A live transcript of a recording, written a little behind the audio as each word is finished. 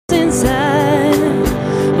inside.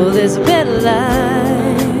 Oh, there's a better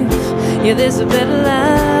life. Yeah, there's a better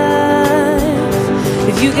life.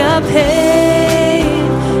 If you got pain,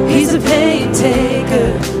 he's a pain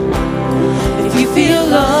taker. If you feel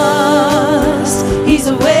lost, he's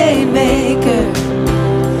a way maker.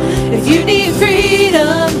 If you need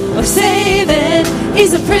freedom or saving,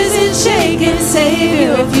 he's a prison shaking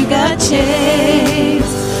savior. If you got chains,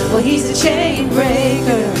 well, he's a chain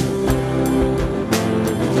breaker.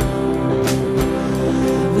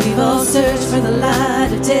 We've all searched for the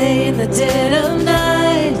light of day in the dead of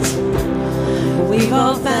night. We've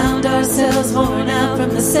all found ourselves worn out from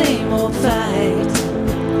the same old fight.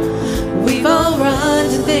 We've all run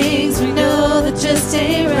to things we know that just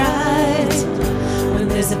ain't right. When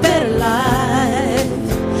there's a better life,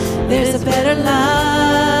 there's a better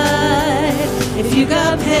life. If you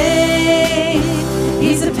got pain,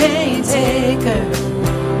 he's a pain taker.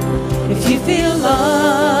 If you feel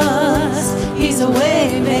lost, he's a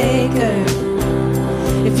way maker.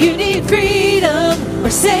 If you need freedom or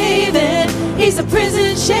saving, he's a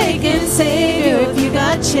prison shaking savior. If you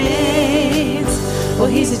got chains, well,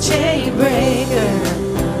 he's a chain breaker.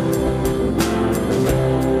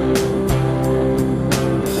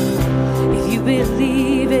 If you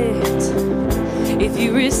believe it, if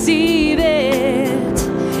you receive it,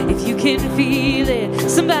 if you can feel it,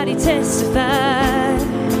 somebody testify.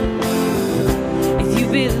 If you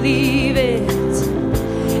believe it,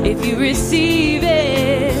 if you receive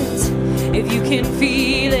it, if you can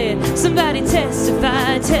feel it, somebody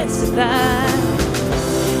testify, testify.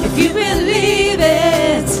 If you believe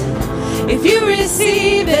it, if you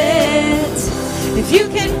receive it, if you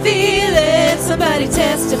can feel it, somebody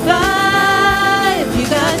testify. If you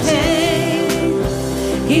got pain,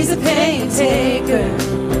 he's a pain taker.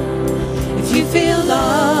 If you feel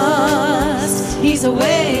lost, he's a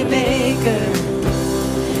way maker.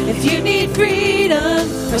 If you need freedom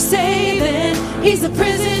or saving, he's a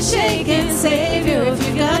prison shaking savior. If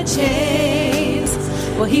you got chains,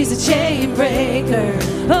 well, he's a chain breaker.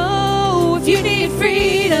 Oh, if you need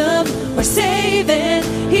freedom or saving,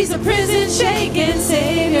 he's a prison shaking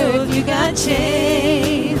savior. If you got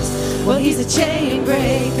chains, well, he's a chain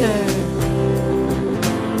breaker.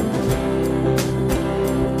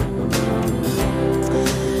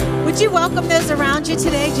 Would you welcome those around you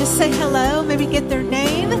today? Just say hello, maybe get their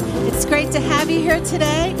name. It's great to have you here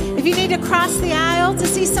today. If you need to cross the aisle to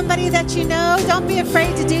see somebody that you know, don't be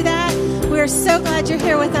afraid to do that. We're so glad you're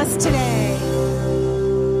here with us today.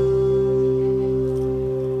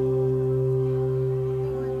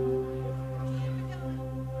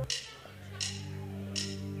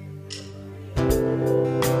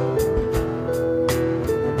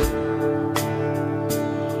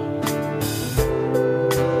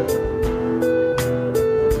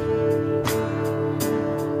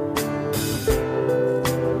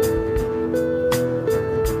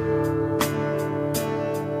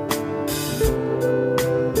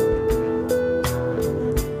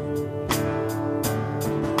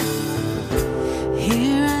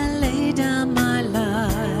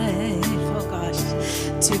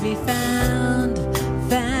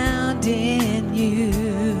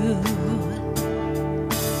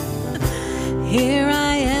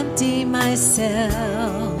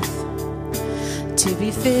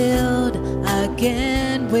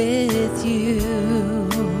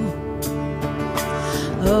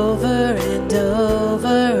 Over and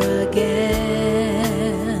over again,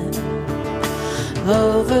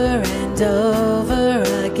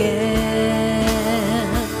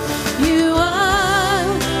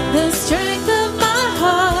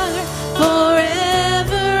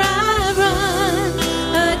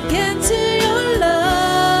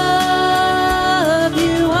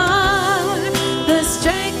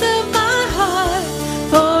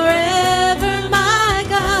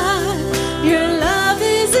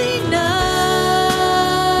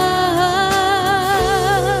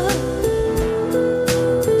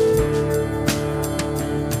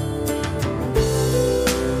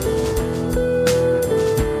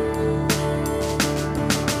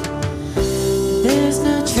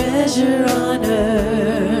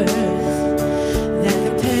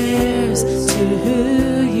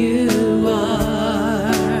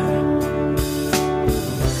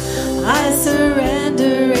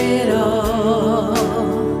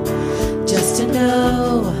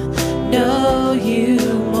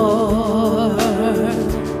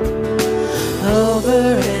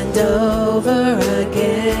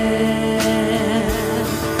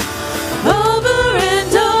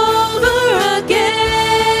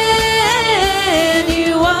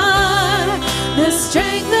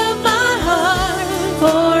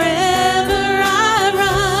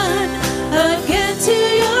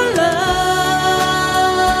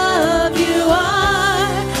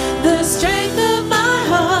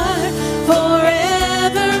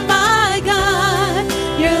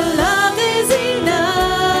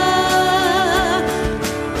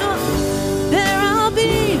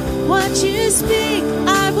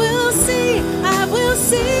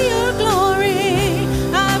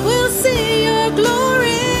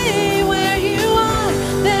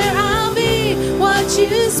 what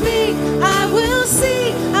you speak. I will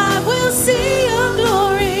see your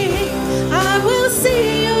glory. I will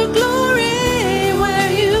see your glory. Where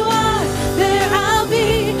you are, there I'll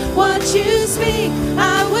be. What you speak,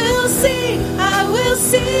 I will see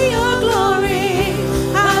your glory.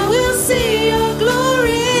 I will see your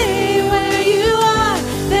glory. Where you are,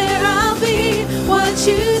 there I'll be. What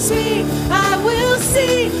you speak, I will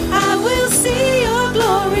see your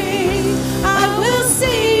glory. I will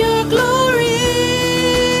see your glory.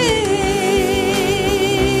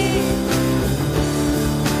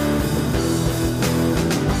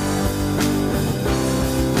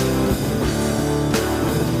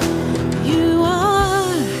 You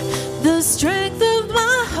are the strength of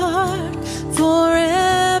my heart.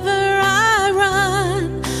 Forever I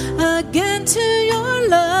run again to your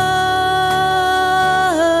love.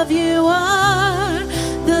 You are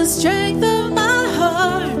the strength of my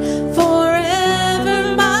heart.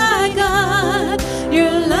 Forever, my God,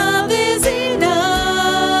 your love is enough.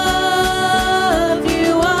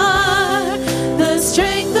 You are the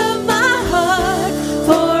strength of my heart.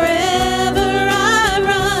 Forever I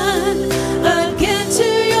run again to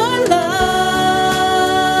your love.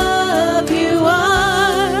 You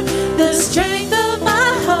are the strength of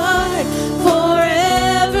my heart.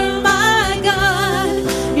 Forever, my God,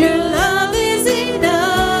 your love is enough.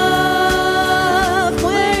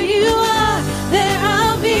 Where you are, there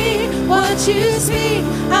I'll be. What you speak,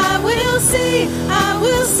 I will see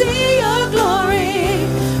your glory.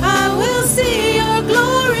 I will see your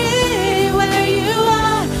glory. Where you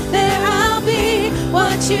are, there I'll be.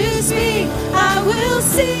 What you speak, I will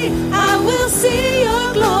see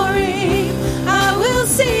your glory. I will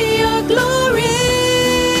see your glory.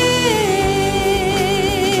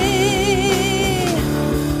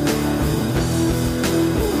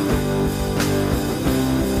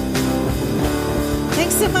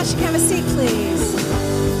 Thanks so much. Can I have a seat, please?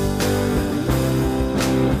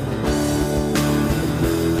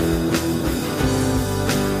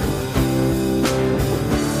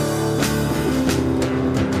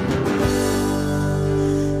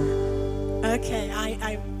 Okay,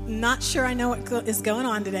 I'm not sure I know what is going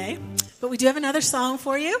on today, but we do have another song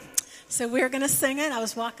for you. So we're going to sing it. I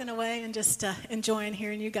was walking away and just enjoying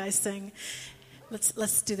hearing you guys sing.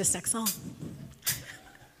 Let's do this next song.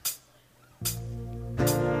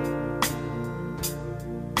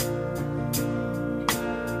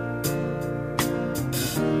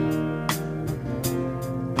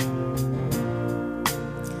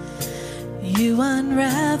 You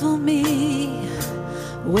unravel me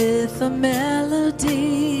with a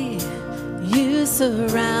melody. You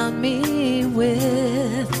surround me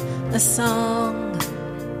with a song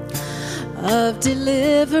of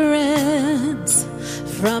deliverance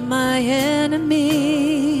from my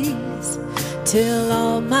enemies, till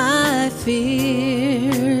all my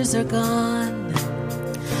fears are gone.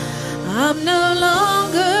 I'm no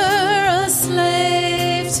longer a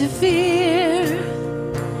slave to fear.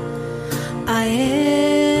 I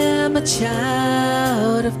am a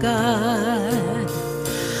child of God.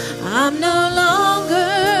 I'm no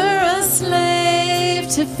longer a slave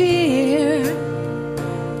to fear.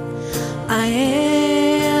 I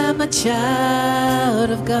am a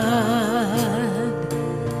child of God.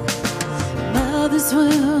 Mother's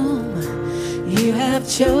womb, you have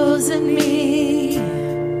chosen me.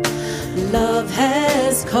 Love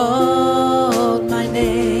has called my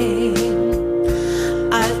name.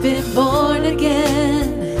 I've been born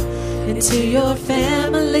again into your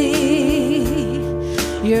family.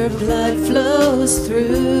 Your blood flows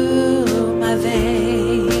through my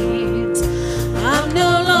veins. I'm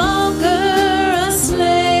no longer a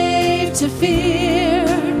slave to fear.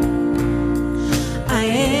 I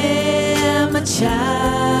am a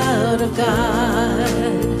child of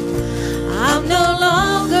God. I'm no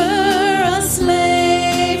longer a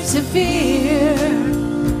slave to fear.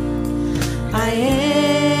 I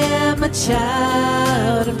am a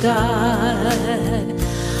child of God.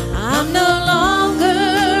 I'm no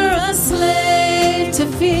longer a slave to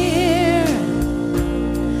fear.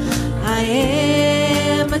 I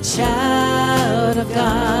am a child of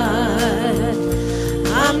God.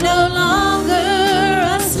 I'm no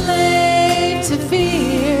longer a slave to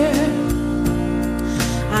fear.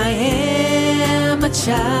 I am a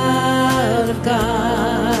child of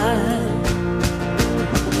God.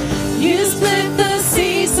 You split the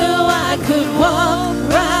sea so I could walk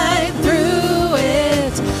right through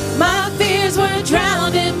it. My fears were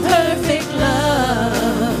drowned in perfect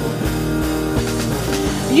love.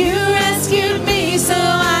 You rescued me so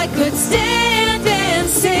I could stand and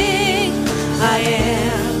sing. I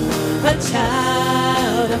am a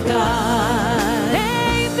child of God.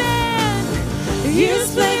 Amen. You You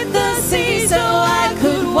split the sea so I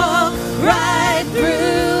could walk right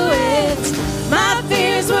through it. My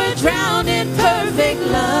fears were drowned in perfect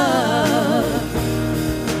love.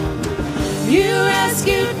 You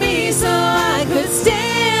rescued me so I could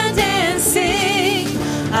stand and sing.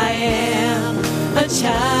 I am a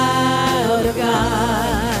child of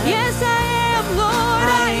God. Yes, I am, Lord.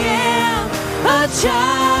 I am a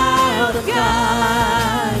child of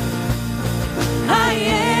God. I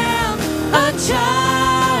am a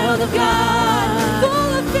child of God. Full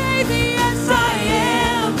of faith, yes, I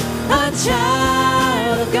am a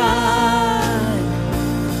child of God.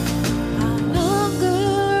 I'm no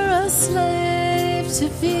longer a slave to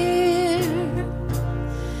fear.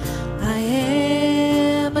 I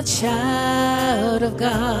am a child of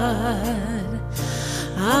God.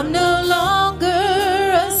 I'm no longer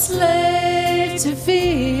a slave to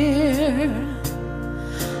fear.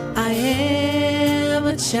 I am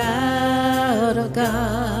a child of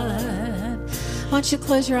God. I want you to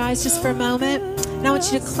close your eyes just for a moment. And I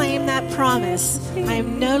want you to claim that promise. I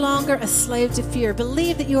am no longer a slave to fear.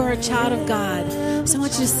 Believe that you are a child of God. So I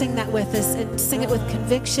want you to sing that with us and sing it with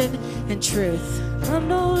conviction and truth. I'm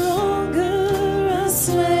no longer a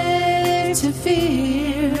slave to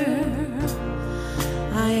fear.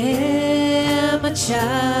 I am a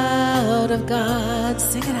child of God.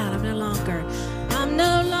 Sing it out. I'm no longer. I'm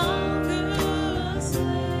no longer a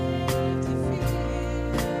slave to fear.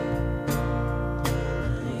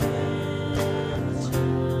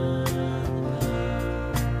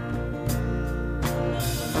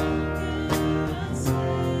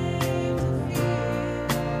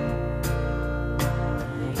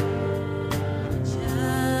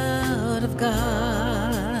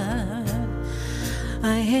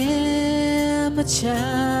 I am a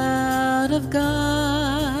child of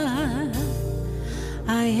God.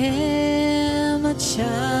 I am a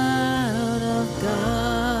child of God.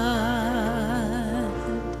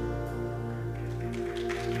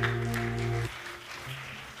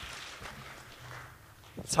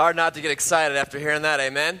 It's hard not to get excited after hearing that,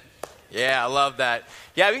 amen? Yeah, I love that.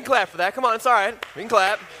 Yeah, we can clap for that. Come on, it's all right. We can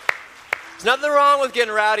clap. There's nothing wrong with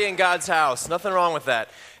getting rowdy in God's house. Nothing wrong with that.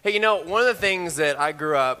 Hey, one of the things that I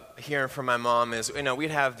grew up hearing from my mom is, we'd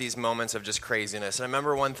have these moments of just craziness. And I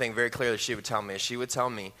remember one thing very clearly she would tell me.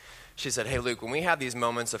 She said, hey, Luke, when we have these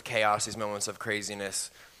moments of chaos, these moments of craziness,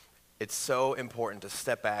 it's so important to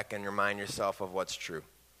step back and remind yourself of what's true.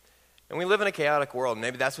 And we live in a chaotic world.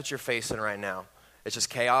 Maybe that's what you're facing right now. It's just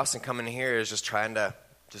chaos, and coming here is just trying to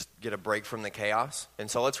just get a break from the chaos. And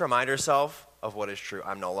so let's remind ourselves of what is true.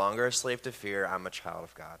 I'm no longer a slave to fear. I'm a child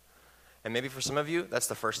of God. And maybe for some of you, that's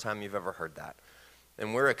the first time you've ever heard that.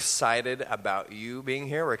 And we're excited about you being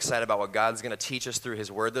here. We're excited about what God's going to teach us through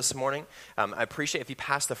his word this morning. I appreciate if you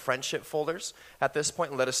pass the friendship folders at this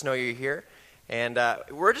point and let us know you're here. And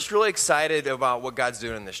we're just really excited about what God's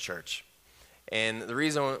doing in this church. And the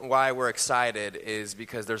reason why we're excited is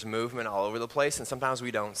because there's movement all over the place, and sometimes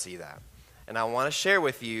we don't see that. And I want to share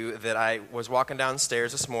with you that I was walking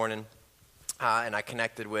downstairs this morning, and I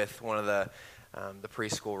connected with one of the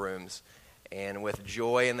preschool rooms. And with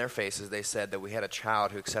joy in their faces, they said that we had a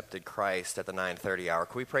child who accepted Christ at the 9:30 hour.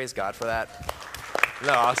 Can we praise God for that? Isn't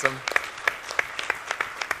that awesome?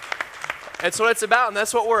 That's what it's about, and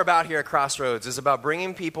that's what we're about here at Crossroads, is about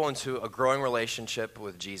bringing people into a growing relationship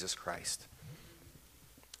with Jesus Christ.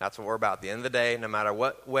 That's what we're about. At the end of the day, no matter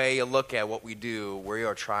what way you look at what we do, we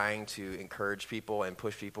are trying to encourage people and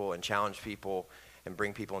push people and challenge people and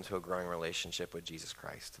bring people into a growing relationship with Jesus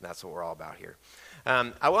Christ. And that's what we're all about here.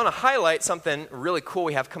 I want to highlight something really cool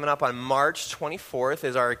we have coming up on March 24th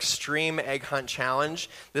is our Extreme Egg Hunt Challenge.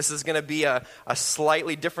 This is going to be a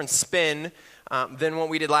slightly different spin than what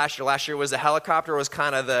we did last year. Last year was the helicopter, was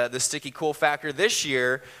kind of the sticky cool factor. This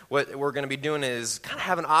year, what we're going to be doing is kind of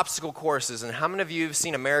having obstacle courses. And how many of you have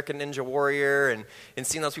seen American Ninja Warrior and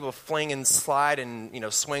seen those people fling and slide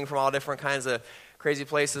and swing from all different kinds of crazy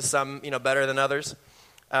places, some better than others?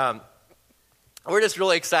 We're just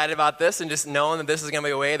really excited about this and just knowing that this is going to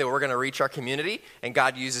be a way that we're going to reach our community, and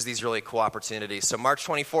God uses these really cool opportunities. So March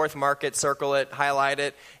 24th, mark it, circle it, highlight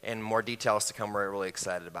it, and more details to come. We're really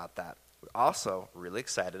excited about that. We're also really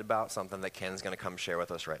excited about something that Ken's going to come share with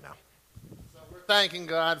us right now. So we're thanking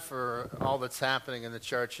God for all that's happening in the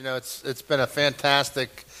church. It's been a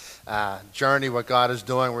fantastic journey, what God is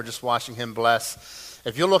doing. We're just watching him bless.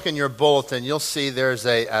 If you look in your bulletin, you'll see there's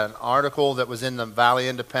an article that was in the Valley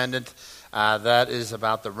Independent that is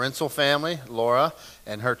about the Rinsel family, Laura,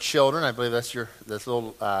 and her children. I believe that's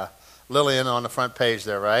little Lillian on the front page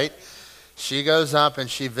there, right? she goes up and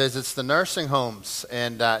she visits the nursing homes.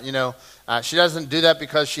 And, she doesn't do that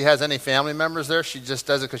because she has any family members there. She just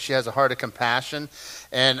does it because she has a heart of compassion.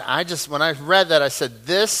 And when I read that, I said,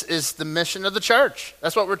 this is the mission of the church.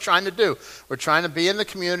 That's what we're trying to do. We're trying to be in the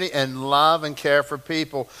community and love and care for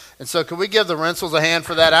people. And so can we give the Rensels a hand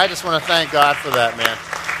for that? I just want to thank God for that, man.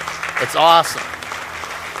 It's awesome.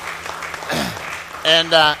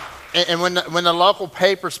 And when the local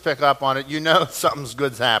papers pick up on it, you know something's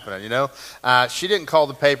good's happening, She didn't call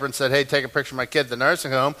the paper and said, hey, take a picture of my kid at the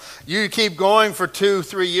nursing home. You keep going for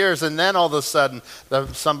 2-3 years, and then all of a sudden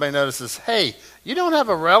somebody notices, hey, you don't have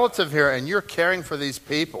a relative here, and you're caring for these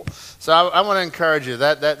people. So I want to encourage you.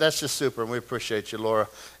 That's just super, and we appreciate you, Laura,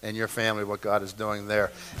 and your family, what God is doing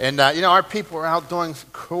there. And, our people are out doing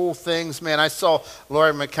cool things. Man, I saw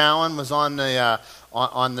Lori McCowan was on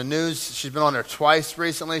the news. She's been on there twice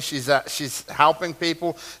recently. She's helping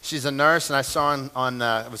people. She's a nurse, and I saw on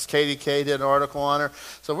it was Katie K did an article on her.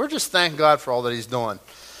 So we're just thanking God for all that he's doing.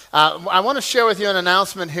 I want to share with you an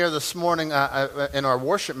announcement here this morning in our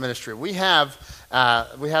worship ministry. We have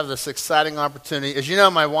this exciting opportunity. As you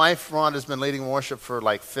know, my wife, Rhonda, has been leading worship for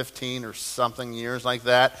like 15 or something years like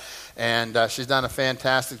that, and she's done a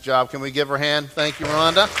fantastic job. Can we give her a hand? Thank you,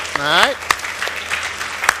 Rhonda. All right.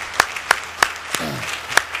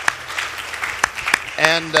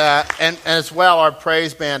 And as well, our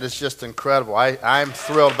praise band is just incredible. I'm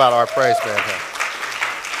thrilled about our praise band here.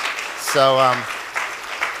 So,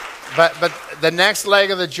 but the next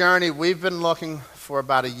leg of the journey, we've been looking for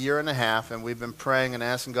about 1.5 years, and we've been praying and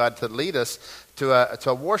asking God to lead us to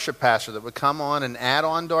a worship pastor that would come on and add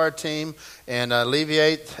on to our team and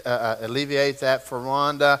alleviate that for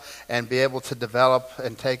Rhonda and be able to develop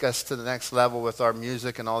and take us to the next level with our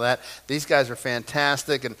music and all that. These guys are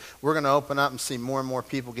fantastic, and we're going to open up and see more and more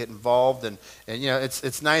people get involved. And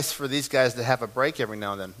it's nice for these guys to have a break every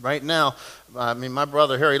now and then. Right now, my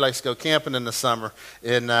brother here, he likes to go camping in the summer,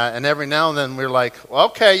 and every now and then we're like, well,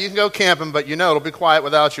 okay, you can go camping, but it'll be quiet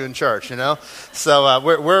without you in church, So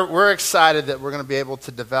we're excited that we're going to be able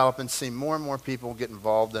to develop and see more and more people get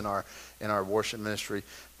involved in our worship ministry.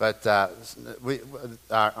 But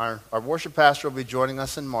our worship pastor will be joining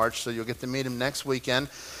us in March, so you'll get to meet him next weekend.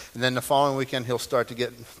 And then the following weekend, he'll start to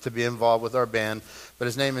get to be involved with our band. But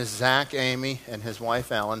his name is Zach Amy and his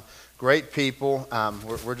wife Ellen. Great people.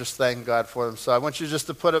 We're just thanking God for them. So I want you just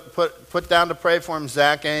to put down to pray for him,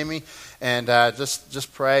 Zach, Amy, and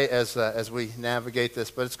just pray as we navigate this.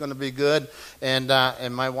 But it's going to be good. And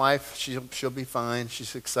my wife, she'll be fine.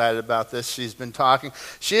 She's excited about this. She's been talking.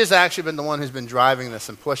 She has actually been the one who's been driving this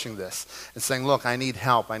and pushing this and saying, "Look, I need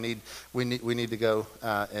help. We need to go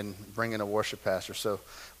and bring in a worship pastor." So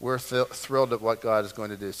we're thrilled at what God is going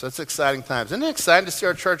to do. So it's exciting times. Isn't it exciting to see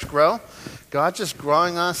our church grow? God's just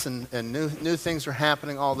growing us, and new things are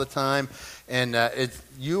happening all the time. And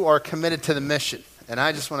you are committed to the mission. And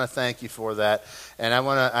I just want to thank you for that. And I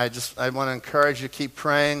want to encourage you to keep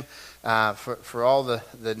praying for all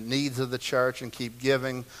the needs of the church and keep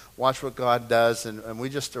giving. Watch what God does. And we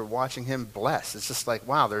just are watching him bless. It's just like,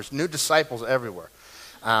 wow, there's new disciples everywhere.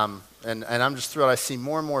 And I'm just thrilled. I see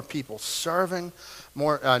more and more people serving.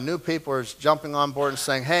 More new people are jumping on board and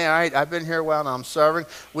saying, hey, all right, I've been here a while, now I'm serving.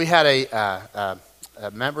 We had a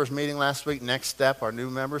members meeting last week, Next Step, our new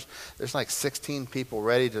members. There's like 16 people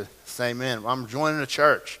ready to say, man, I'm joining a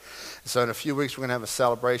church. So in a few weeks, we're going to have a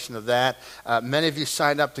celebration of that. Many of you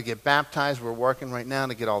signed up to get baptized. We're working right now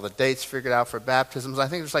to get all the dates figured out for baptisms. I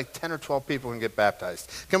think there's like 10 or 12 people who can get baptized.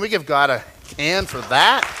 Can we give God a hand for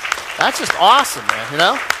that? That's just awesome,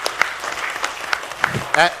 man,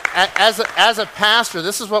 As a pastor,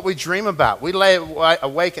 this is what we dream about. We lay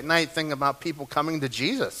awake at night thinking about people coming to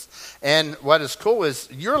Jesus. And what is cool is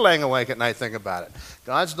you're laying awake at night thinking about it.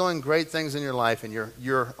 God's doing great things in your life, and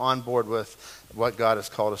you're on board with what God has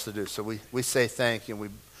called us to do. So we say thank you, and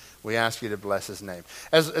we ask you to bless his name.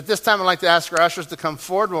 At this time, I'd like to ask our ushers to come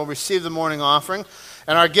forward. We'll receive the morning offering.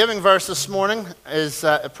 And our giving verse this morning is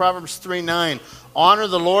Proverbs 3:9. Honor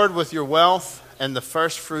the Lord with your wealth and the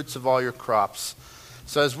first fruits of all your crops.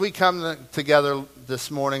 So as we come together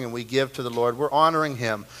this morning and we give to the Lord, we're honoring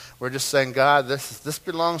him. We're just saying, God, this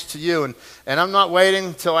belongs to you. And I'm not waiting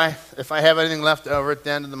until if I have anything left over at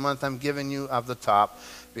the end of the month, I'm giving you of the top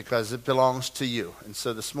because it belongs to you. And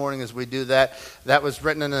so this morning as we do that, that was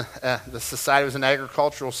written in the society. It was an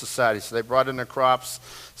agricultural society, so they brought in their crops.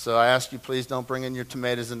 So I ask you, please don't bring in your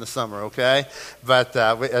tomatoes in the summer, okay? But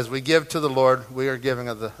as we give to the Lord, we are giving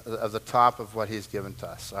of the top of what he's given to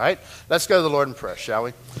us, all right? Let's go to the Lord in prayer, shall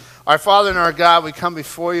we? Our Father and our God, we come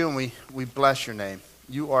before you and we bless your name.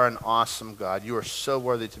 You are an awesome God. You are so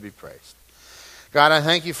worthy to be praised. God, I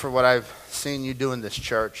thank you for what I've seen you do in this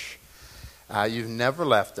church. You've never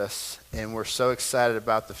left us, and we're so excited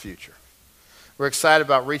about the future. We're excited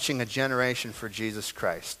about reaching a generation for Jesus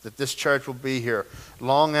Christ, that this church will be here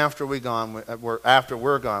long after we're gone,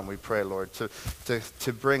 we pray, Lord,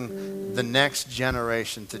 to bring the next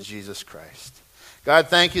generation to Jesus Christ. God,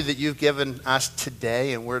 thank you that you've given us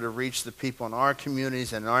today, and we're to reach the people in our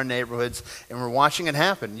communities and in our neighborhoods, and we're watching it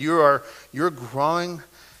happen. You're growing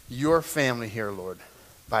your family here, Lord,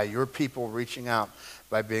 by your people reaching out,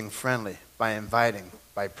 by being friendly, by inviting,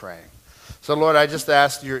 by praying. So, Lord, I just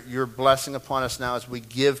ask your blessing upon us now as we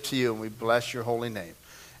give to you and we bless your holy name.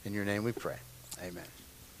 In your name we pray. Amen.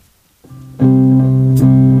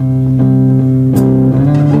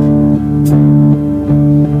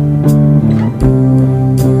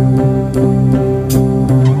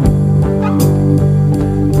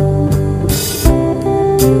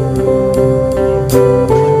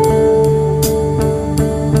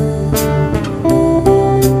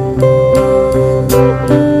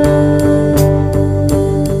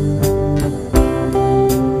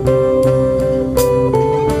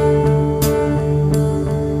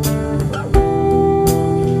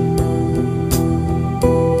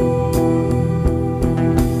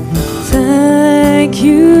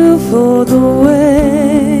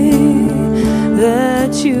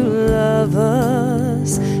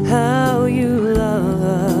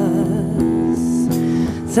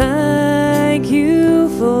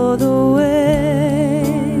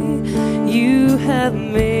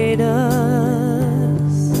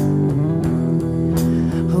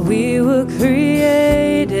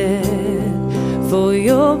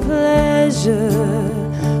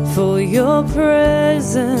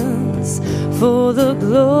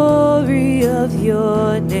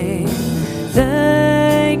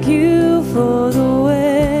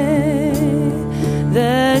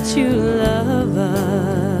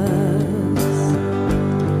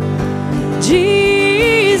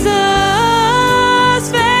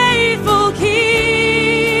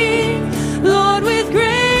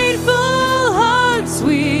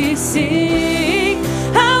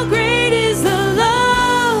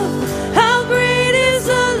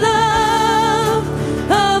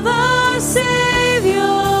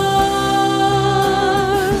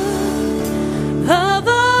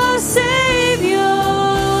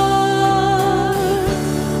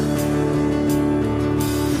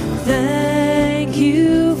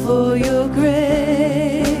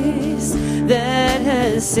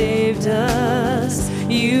 Saved us,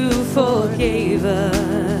 you forgave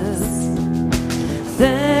us.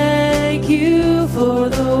 Thank you for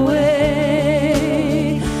the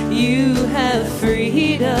way you have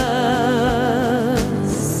freed us.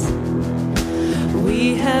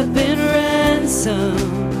 We have been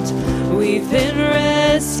ransomed, we've been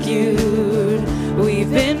rescued,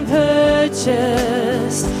 we've been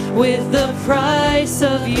purchased with the price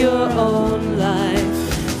of your own life.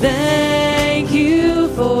 Thank you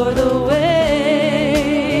for the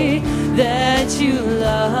way that you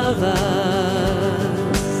love us.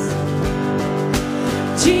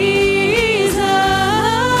 Jesus,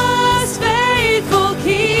 faithful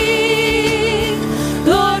King,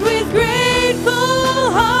 Lord, with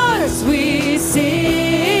grateful hearts we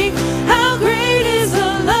sing. How great is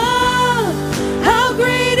the love, how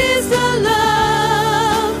great is the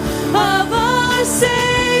love of our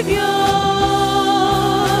Savior.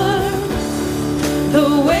 The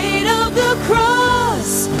weight of the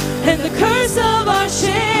cross and the curse of our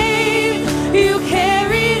shame, you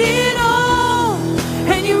carried it all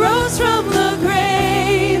and you rose from the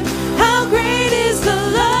grave. How great is the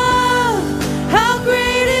love, how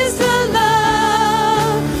great is the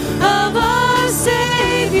love of our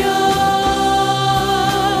Savior,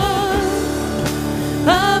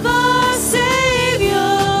 of our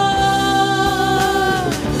Savior.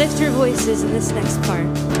 Lift your voices in this next part.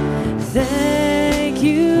 Thank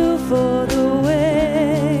you for the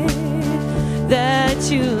way that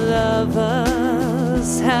you love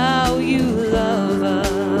us, how you love us.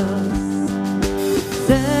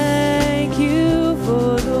 Thank you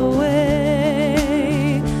for the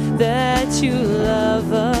way that you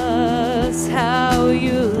love us, how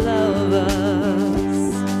you love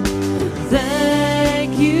us.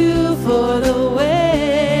 Thank you for the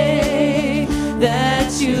way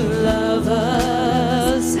that you love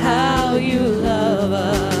us, how you love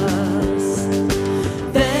us.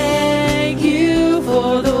 Thank you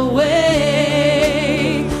for the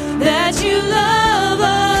way that you love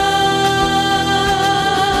us.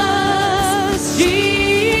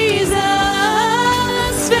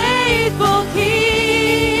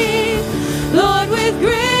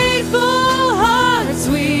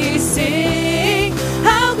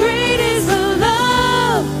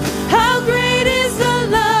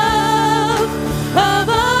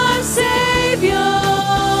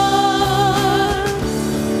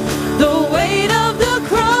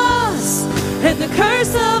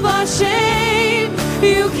 curse of our shame.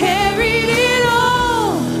 You carried it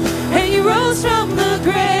all, and you rose from the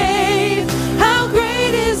grave. How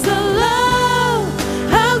great is the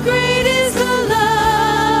love, how great is the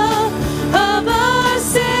love of our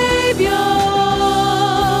Savior,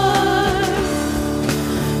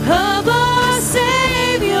 of our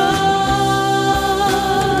Savior.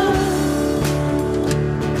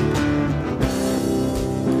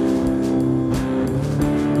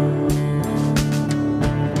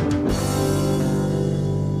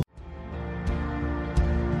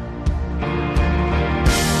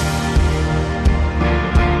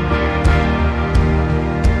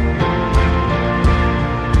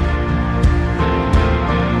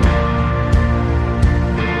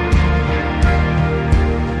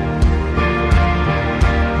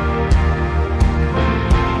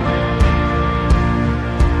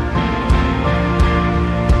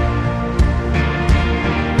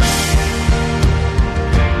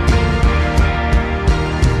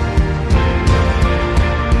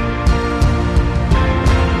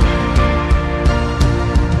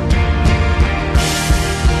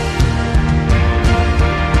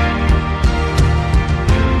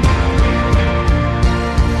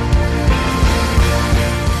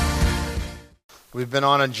 We've been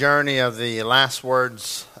on a journey of the last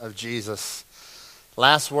words of Jesus.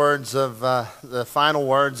 Last words of the final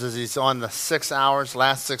words as he's on the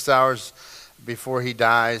last 6 hours before he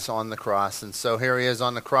dies on the cross. And so here he is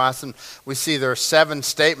on the cross, and we see there are 7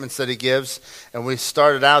 statements that he gives. And we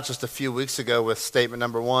started out just a few weeks ago with statement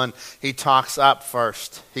number 1. He talks up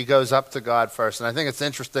first. He goes up to God first. And I think it's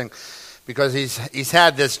interesting because he's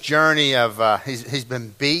had this journey of, he's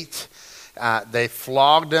been beat. They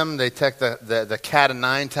flogged him. They took the cat of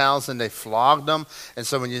nine tails and they flogged him. And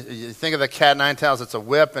so when you think of the cat of nine tails, it's a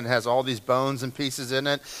whip and has all these bones and pieces in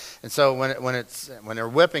it. And so when they're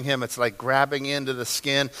whipping him, it's like grabbing into the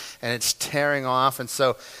skin and it's tearing off. And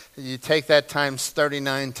so you take that times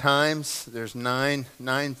 39 times. There's nine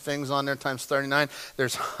things on there times 39.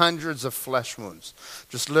 There's hundreds of flesh wounds,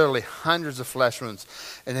 just literally hundreds of flesh wounds.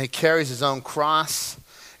 And he carries his own cross.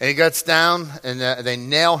 And he gets down, and they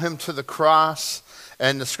nail him to the cross.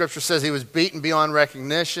 And the scripture says he was beaten beyond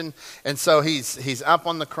recognition. And so he's up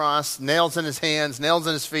on the cross, nails in his hands, nails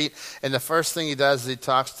in his feet. And the first thing he does is he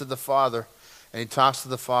talks to the Father. And he talks to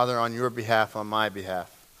the Father on your behalf, on my behalf.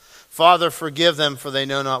 Father, forgive them, for they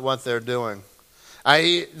know not what they're doing.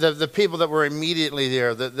 The people that were immediately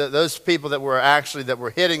there, those people that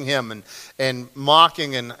were hitting him and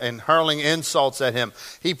mocking and hurling insults at him,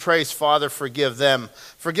 he prays, Father, forgive them.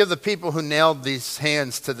 Forgive the people who nailed these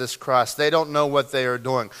hands to this cross. They don't know what they are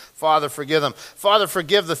doing. Father, forgive them. Father,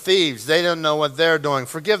 forgive the thieves. They don't know what they're doing.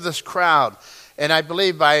 Forgive this crowd. And I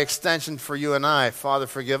believe by extension for you and I, Father,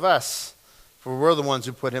 forgive us. For we're the ones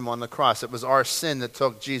who put him on the cross. It was our sin that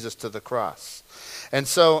took Jesus to the cross. And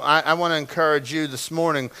so I want to encourage you this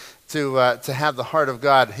morning to have the heart of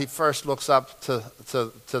God. He first looks up to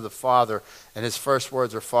the Father, and his first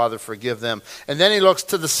words are, Father, forgive them. And then he looks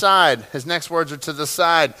to the side. His next words are to the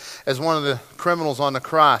side as one of the criminals on the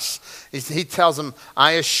cross. He tells him,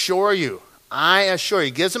 I assure you,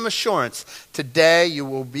 he gives him assurance, today you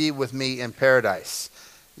will be with me in paradise.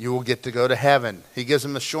 You will get to go to heaven. He gives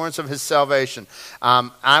him assurance of his salvation.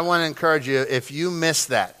 I want to encourage you, if you miss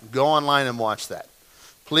that, go online and watch that.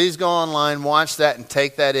 Please go online, watch that, and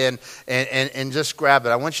take that in, and just grab it.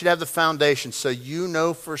 I want you to have the foundation so you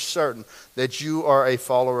know for certain that you are a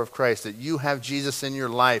follower of Christ, that you have Jesus in your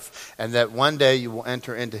life, and that one day you will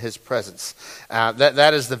enter into his presence.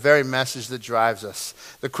 That is the very message that drives us.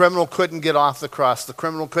 The criminal couldn't get off the cross. The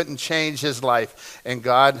criminal couldn't change his life, and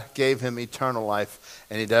God gave him eternal life,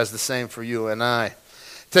 and he does the same for you and I.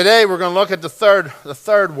 Today we're going to look at the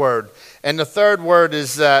third word. And the third word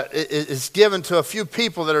is given to a few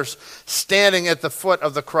people that are standing at the foot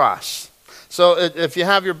of the cross. So if you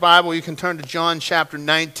have your Bible, you can turn to John chapter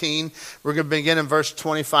 19. We're going to begin in verse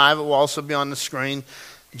 25. It will also be on the screen.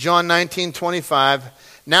 John 19:25.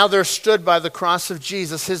 Now there stood by the cross of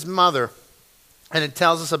Jesus his mother. And it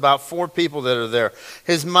tells us about 4 people that are there.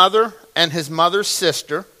 His mother and his mother's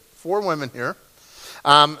sister. 4 women here.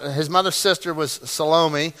 His mother's sister was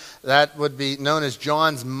Salome. That would be known as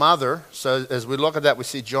John's mother. So as we look at that, we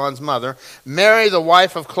see John's mother. Mary, the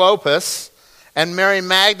wife of Clopas, and Mary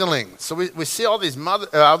Magdalene. So we see all these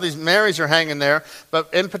Marys are hanging there.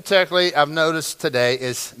 But in particular, I've noticed today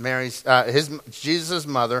is Jesus'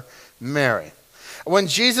 mother, Mary. When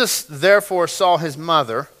Jesus therefore saw his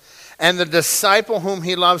mother and the disciple whom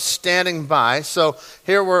he loved standing by. So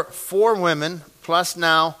here were 4 women plus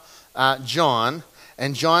now John.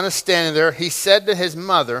 And John is standing there. He said to his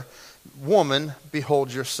mother, Woman,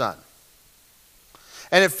 behold your son.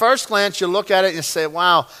 And at first glance, you look at it and you say,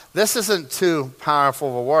 wow, this isn't too powerful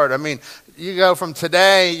of a word. I mean, you go from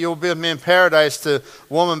today, you'll be with me in paradise, to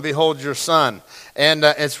woman, behold your son. And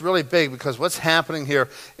it's really big, because what's happening here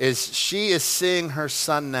is she is seeing her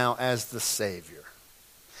son now as the Savior.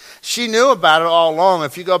 She knew about it all along.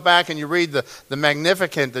 If you go back and you read the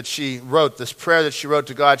Magnificat that she wrote, this prayer that she wrote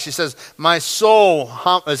to God, she says, my soul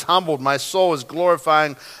is humbled, my soul is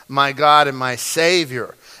glorifying my God and my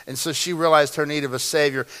Savior. And so she realized her need of a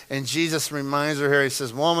Savior. And Jesus reminds her here, he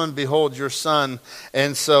says, woman, behold your son.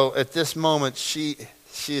 And so at this moment, she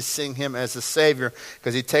is seeing him as a Savior,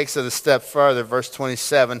 because he takes it a step further. Verse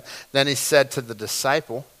 27, then he said to the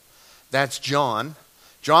disciple, that's John.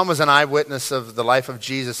 John was an eyewitness of the life of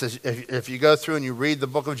Jesus. If you go through and you read the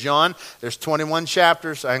book of John, there's 21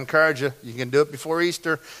 chapters. I encourage you. You can do it before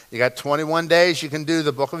Easter. You got 21 days. You can do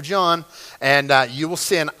the book of John, and you will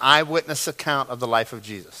see an eyewitness account of the life of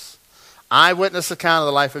Jesus. Eyewitness account of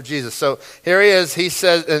the life of Jesus. So here he is. He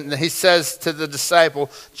says to the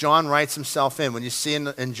disciple, John writes himself in. When you see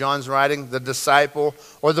in John's writing, the disciple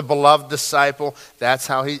or the beloved disciple, that's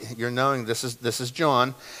how you're knowing this is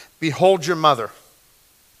John. Behold your mother.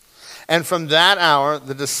 And from that hour,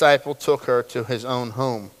 the disciple took her to his own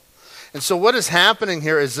home. And so what is happening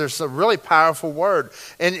here is there's a really powerful word.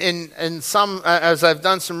 And some, as I've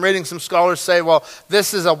done some reading, some scholars say, well,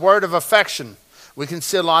 this is a word of affection. We can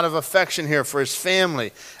see a lot of affection here for his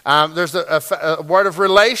family. There's a word of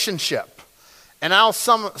relationship. And I'll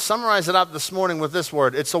summarize it up this morning with this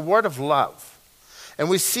word. It's a word of love. And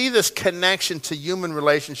we see this connection to human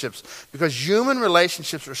relationships, because human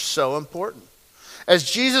relationships are so important. As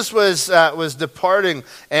Jesus was departing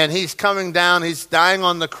and he's coming down, he's dying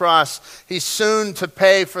on the cross, he's soon to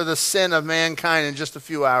pay for the sin of mankind in just a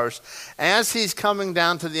few hours. As he's coming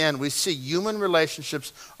down to the end, we see human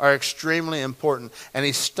relationships are extremely important, and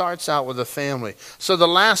he starts out with a family. So the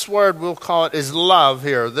last word, we'll call it, is love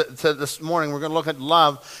here. This morning we're going to look at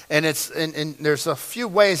love, and there's a few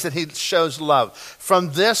ways that he shows love.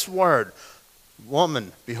 From this word,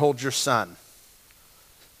 woman, behold your son.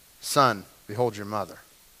 Son, behold your mother.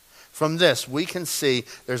 From this, we can see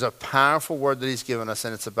there's a powerful word that he's given us,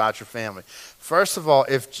 and it's about your family. First of all,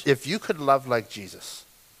 if you could love like Jesus,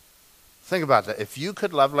 think about that. If you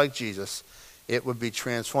could love like Jesus, it would be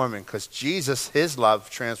transforming, because Jesus, his love,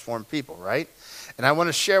 transformed people, right? And I want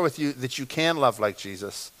to share with you that you can love like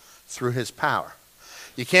Jesus through his power.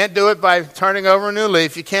 You can't do it by turning over a new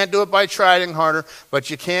leaf. You can't do it by trying harder, but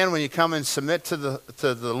you can when you come and submit to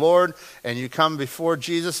the Lord, and you come before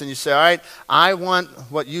Jesus and you say, all right, I want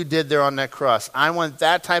what you did there on that cross. I want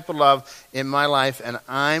that type of love in my life, and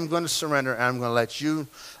I'm going to surrender, and I'm going to let you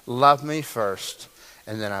love me first,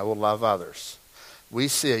 and then I will love others. We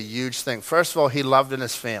see a huge thing. First of all, he loved in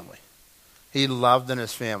his family. He loved in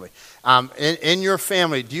his family. In your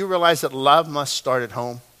family, do you realize that love must start at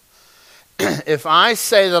home? If I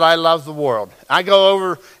say that I love the world, I go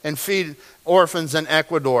over and feed orphans in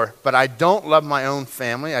Ecuador, but I don't love my own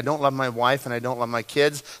family, I don't love my wife, and I don't love my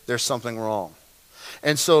kids, there's something wrong.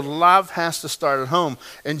 And so love has to start at home.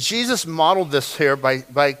 And Jesus modeled this here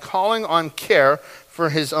by calling on care for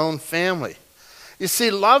his own family. You see,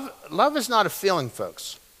 love is not a feeling,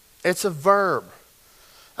 folks. It's a verb.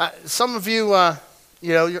 Some of you,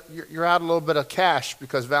 you're out a little bit of cash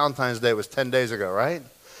because Valentine's Day was 10 days ago, right?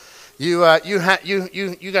 You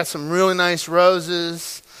got some really nice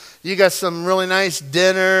roses. You got some really nice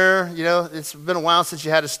dinner. You know, it's been a while since you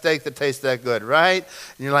had a steak that tastes that good, right?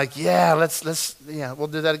 And you're like, yeah, we'll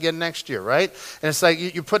do that again next year, right? And it's like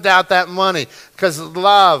you put out that money because of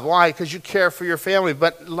love. Why? Because you care for your family.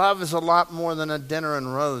 But love is a lot more than a dinner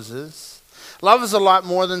and roses. Love is a lot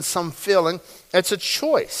more than some feeling. It's a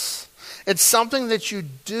choice. It's something that you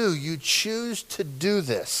do. You choose to do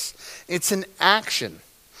this. It's an action.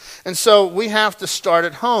 And so we have to start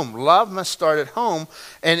at home. Love must start at home.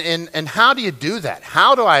 And how do you do that?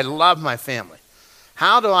 How do I love my family?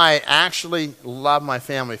 How do I actually love my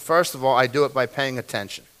family? First of all, I do it by paying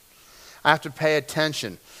attention. I have to pay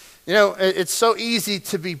attention. You know, it's so easy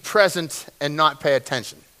to be present and not pay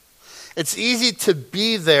attention. It's easy to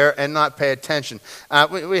be there and not pay attention.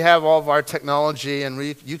 We have all of our technology,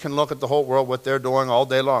 and you can look at the whole world, what they're doing all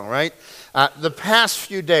day long, right? The past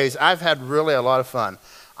few days, I've had really a lot of fun.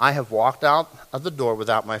 I have walked out of the door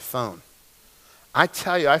without my phone. I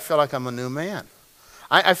tell you, I feel like I'm a new man.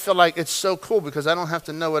 I feel like it's so cool because I don't have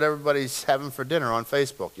to know what everybody's having for dinner on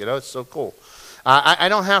Facebook. You know, it's so cool. I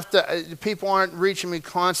don't have to, people aren't reaching me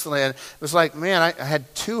constantly. And it was like, man, I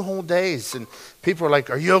had 2 whole days and people were like,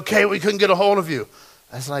 are you okay? We couldn't get a hold of you.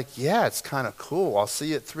 I was like, yeah, it's kind of cool. I'll see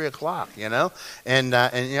you at 3 o'clock, And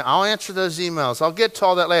I'll answer those emails. I'll get to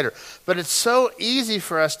all that later. But it's so easy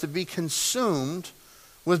for us to be consumed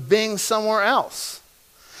with being somewhere else.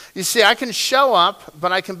 You see, I can show up,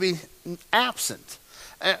 but I can be absent.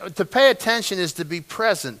 To pay attention is to be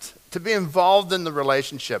present, to be involved in the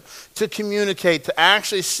relationship, to communicate, to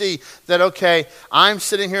actually see that, okay, I'm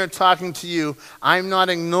sitting here and talking to you. I'm not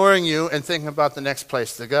ignoring you and thinking about the next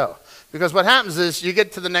place to go. Because what happens is you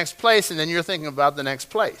get to the next place and then you're thinking about the next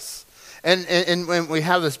place. And when we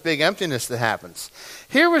have this big emptiness that happens.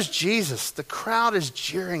 Here was Jesus. The crowd is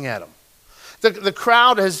jeering at him. The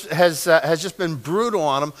crowd has just been brutal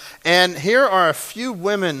on him. And here are a few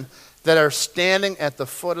women that are standing at the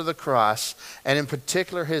foot of the cross, and in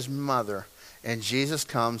particular his mother. And Jesus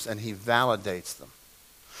comes and he validates them.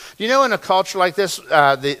 Do you know, in a culture like this,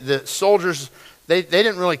 the soldiers, they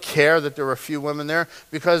didn't really care that there were a few women there,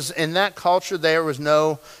 because in that culture there was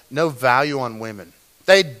no value on women.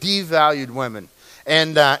 They devalued women.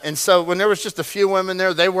 And so when there was just a few women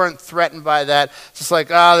there, they weren't threatened by that. It's just like,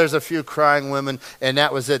 there's a few crying women, and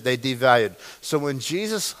that was it. They devalued. So when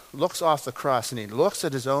Jesus looks off the cross and he looks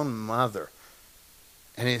at his own mother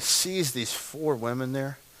and he sees these 4 women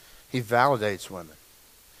there, he validates women.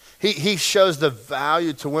 He shows the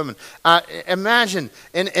value to women. Imagine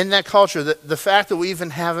in that culture, the fact that we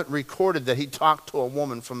even haven't recorded that he talked to a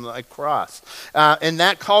woman from the cross. In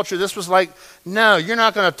that culture, this was like, no, you're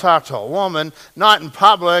not going to talk to a woman, not in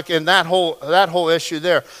public, and that whole issue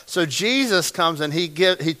there. So Jesus comes and he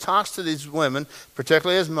talks to these women,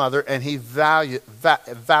 particularly his mother, and he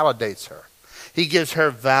validates her. He gives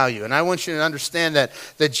her value. And I want you to understand that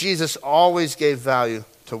Jesus always gave value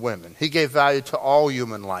to women. He gave value to all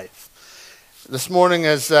human life. This morning,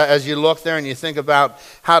 as you look there and you think about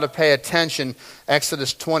how to pay attention,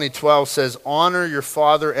 Exodus 20:12 says, "Honor your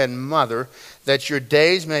father and mother, that your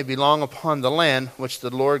days may be long upon the land which the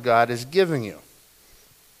Lord God is giving you."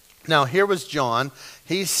 Now, here was John.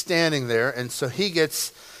 He's standing there, and so he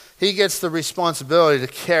gets the responsibility to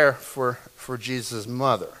care for Jesus'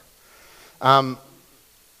 mother.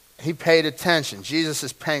 He paid attention. Jesus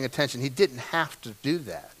is paying attention. He didn't have to do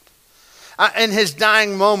that. In his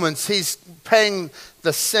dying moments, he's paying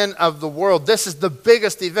the sin of the world. This is the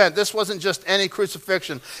biggest event. This wasn't just any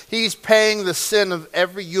crucifixion. He's paying the sin of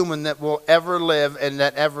every human that will ever live and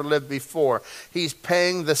that ever lived before. He's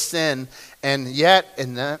paying the sin, and yet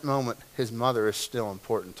in that moment, his mother is still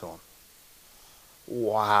important to him.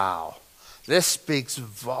 Wow. This speaks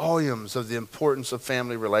volumes of the importance of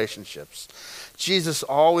family relationships. Jesus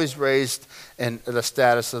always raised in the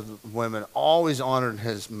status of women, always honored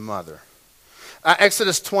his mother.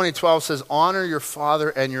 Exodus 20:12 says, "Honor your father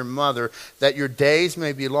and your mother, that your days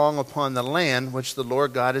may be long upon the land which the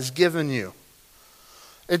Lord God has given you."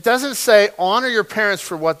 It doesn't say honor your parents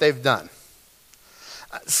for what they've done.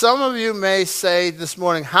 Some of you may say this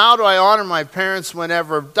morning, how do I honor my parents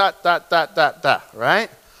whenever ... right?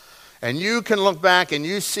 And you can look back and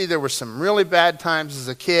you see there were some really bad times as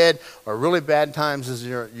a kid or really bad times as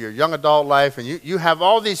your young adult life, and you have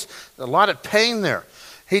a lot of pain there.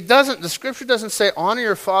 The scripture doesn't say honor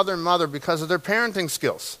your father and mother because of their parenting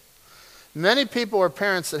skills. Many people are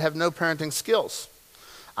parents that have no parenting skills.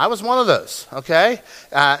 I was one of those, okay?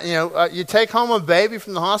 You take home a baby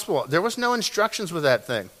from the hospital. There was no instructions with that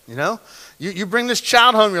thing, You bring this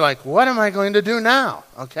child home, you're like, what am I going to do now,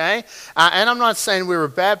 okay? And I'm not saying we were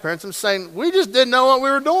bad parents. I'm saying we just didn't know what we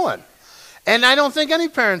were doing. And I don't think any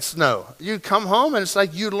parents know. You come home and it's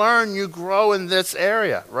like you learn, you grow in this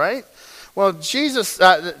area, right? Well, Jesus,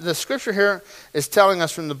 the scripture here is telling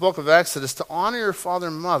us from the book of Exodus to honor your father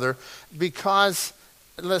and mother because,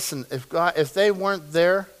 listen, if they weren't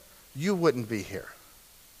there, you wouldn't be here.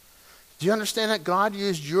 Do you understand that God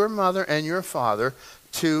used your mother and your father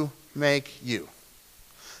to make you?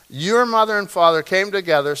 Your mother and father came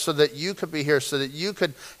together so that you could be here, so that you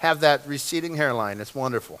could have that receding hairline. It's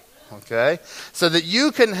wonderful, okay? So that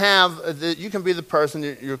you can be the person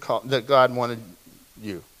that God wanted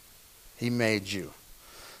you. He made you.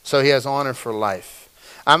 So he has honor for life.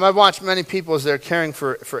 I've watched many people as they're caring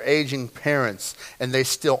for aging parents, and they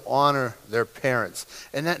still honor their parents.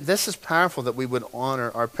 And this is powerful that we would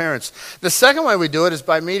honor our parents. The second way we do it is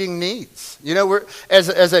by meeting needs.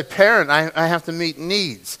 As a parent, I have to meet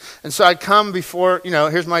needs. And so I come before,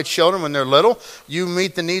 here's my children when they're little. You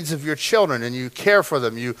meet the needs of your children, and you care for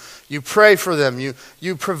them. You pray for them.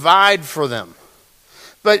 You provide for them.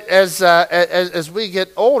 But as we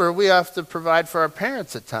get older, we have to provide for our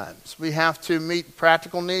parents at times. We have to meet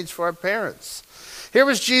practical needs for our parents. Here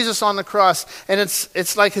was Jesus on the cross, and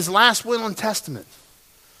it's like his last will and testament.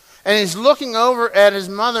 And he's looking over at his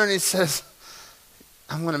mother, and he says,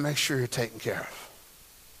 I'm going to make sure you're taken care of.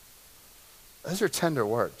 Those are tender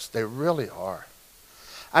words. They really are.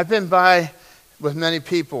 I've been by with many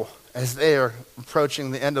people as they are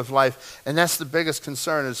approaching the end of life, and that's the biggest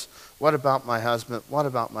concern is, what about my husband? What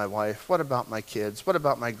about my wife? What about my kids? What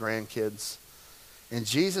about my grandkids? And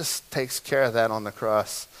Jesus takes care of that on the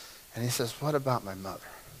cross, and he says, what about my mother?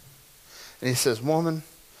 And he says, woman,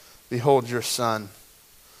 behold your son.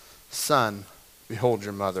 Son, behold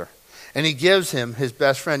your mother. And he gives him his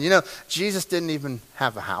best friend. You know, Jesus didn't even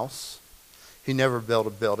have a house. He never built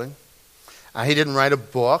a building. He didn't write a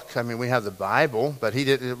book. I mean, we have the Bible, but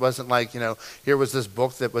it wasn't like, here was this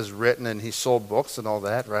book that was written and he sold books and all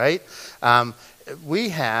that, right?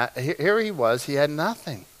 Here he was, he had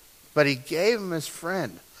nothing, but he gave him his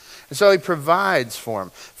friend. And so he provides for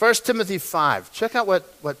him. 1 Timothy 5, check out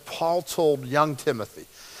what Paul told young Timothy.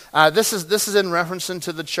 This is in reference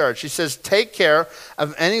to the church. He says, take care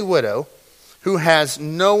of any widow who has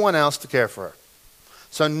no one else to care for her.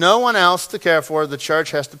 So no one else to care for, the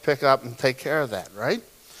church has to pick up and take care of that, right?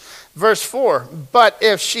 Verse 4, but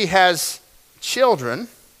if she has children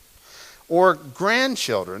or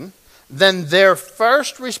grandchildren, then their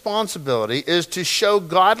first responsibility is to show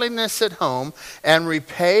godliness at home and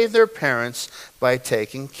repay their parents by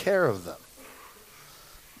taking care of them.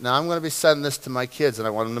 Now I'm going to be sending this to my kids and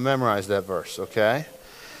I want them to memorize that verse, okay?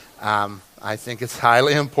 I think it's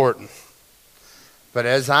highly important. But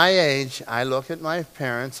as I age, I look at my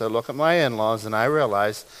parents, I look at my in-laws, and I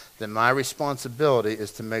realize that my responsibility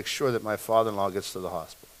is to make sure that my father-in-law gets to the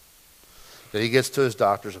hospital, that he gets to his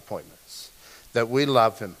doctor's appointments, that we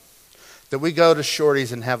love him, that we go to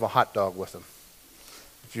Shorty's and have a hot dog with him.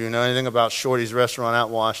 If you know anything about Shorty's restaurant out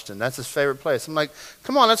in Washington, that's his favorite place. I'm like,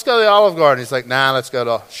 come on, let's go to the Olive Garden. He's like, nah, let's go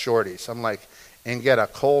to Shorty's. I'm like, and get a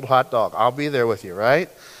cold hot dog. I'll be there with you, right?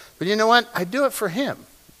 But you know what? I do it for him.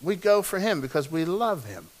 We go for him because we love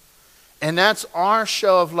him. And that's our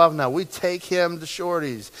show of love now. We take him to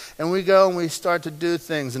Shorty's and we go and we start to do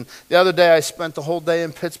things. And the other day I spent the whole day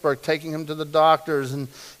in Pittsburgh taking him to the doctors and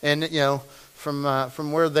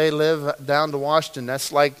from where they live down to Washington,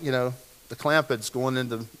 that's like, the Clampids going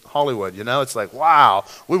into Hollywood, It's like, wow,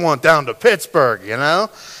 we went down to Pittsburgh,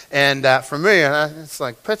 And for me, it's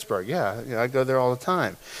like Pittsburgh, yeah. I go there all the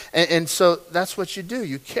time. And so that's what you do.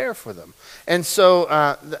 You care for them. And so,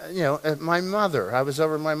 my mother, I was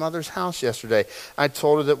over at my mother's house yesterday. I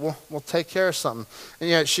told her that we'll take care of something.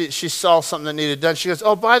 And, she saw something that needed done. She goes,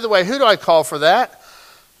 oh, by the way, who do I call for that?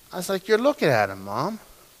 I was like, you're looking at him, Mom.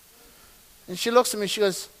 And she looks at me, she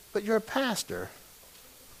goes, but you're a pastor.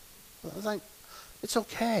 I was like, it's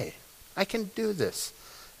okay. I can do this.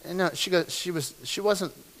 And she goes, she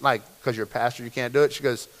wasn't like, because you're a pastor, you can't do it. She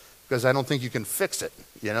goes, because I don't think you can fix it,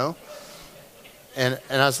 And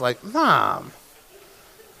I was like, Mom,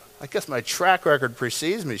 I guess my track record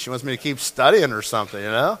precedes me. She wants me to keep studying or something,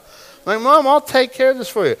 I'm like, Mom, I'll take care of this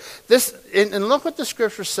for you. And look what the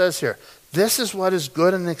scripture says here. This is what is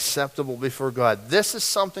good and acceptable before God. This is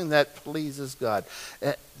something that pleases God.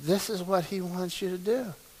 This is what he wants you to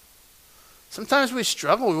do. Sometimes we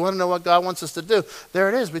struggle. We want to know what God wants us to do. There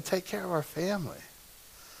it is. We take care of our family.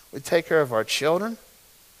 We take care of our children.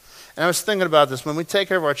 And I was thinking about this. When we take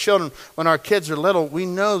care of our children, when our kids are little, we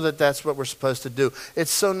know that that's what we're supposed to do.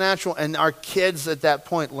 It's so natural. And our kids at that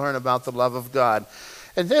point learn about the love of God.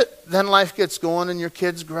 And then life gets going and your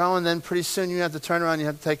kids grow. And then pretty soon you have to turn around and you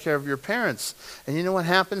have to take care of your parents. And you know what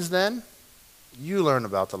happens then? You learn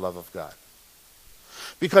about the love of God.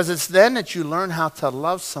 Because it's then that you learn how to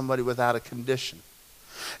love somebody without a condition.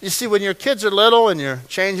 You see, when your kids are little and you're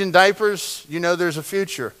changing diapers, you know there's a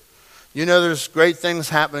future. You know there's great things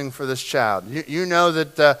happening for this child. You know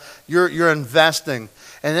that you're investing.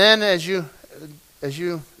 And then as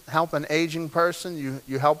you help an aging person,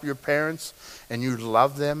 you help your parents and you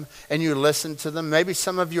love them and you listen to them. Maybe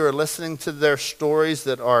some of you are listening to their stories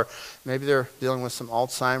maybe they're dealing with some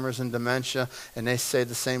Alzheimer's and dementia and they say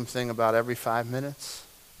the same thing about every 5 minutes.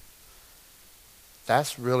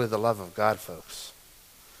 That's really the love of God, folks.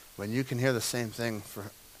 When you can hear the same thing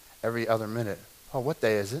for every other minute. Oh, what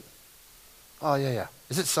day is it? Oh, yeah.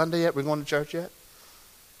 Is it Sunday yet? We're going to church yet?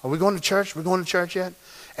 Are we going to church? We're going to church yet?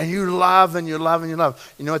 And you love and you love and you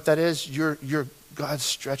love. You know what that is? You're God's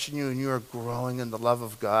stretching you and you are growing in the love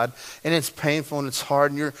of God. And it's painful and it's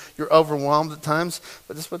hard and you're overwhelmed at times.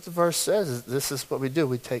 But that's what the verse says. This is what we do.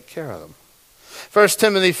 We take care of them. 1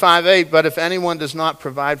 Timothy 5:8, but if anyone does not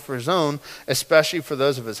provide for his own, especially for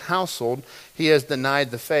those of his household, he has denied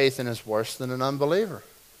the faith and is worse than an unbeliever.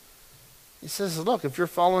 He says, look, if you're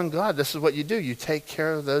following God, this is what you do. You take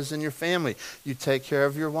care of those in your family. You take care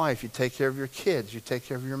of your wife. You take care of your kids. You take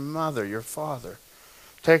care of your mother, your father.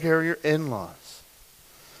 Take care of your in-laws.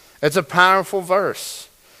 It's a powerful verse.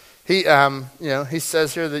 He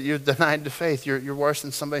says here that you've denied the faith. You're worse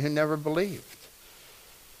than somebody who never believed.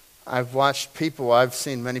 I've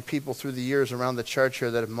seen many people through the years around the church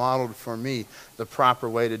here that have modeled for me the proper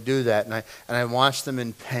way to do that. And I watched them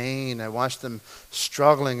in pain. I watched them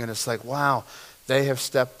struggling, and it's like, wow, they have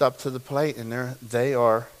stepped up to the plate, and they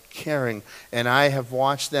are caring. And I have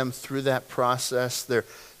watched them through that process.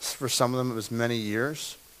 For some of them, it was many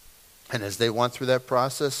years. And as they went through that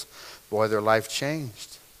process, boy, their life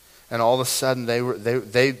changed. And all of a sudden,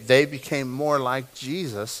 they became more like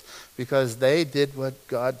Jesus because they did what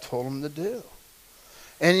God told them to do.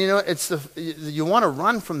 And you want to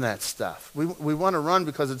run from that stuff. We want to run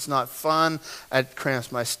because it's not fun. It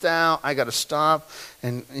cramps my style. I got to stop.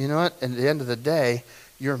 And you know what? At the end of the day,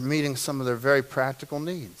 you're meeting some of their very practical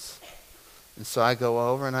needs. And so I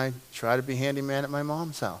go over and I try to be handyman at my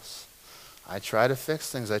mom's house. I try to fix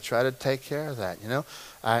things. I try to take care of that.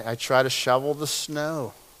 I try to shovel the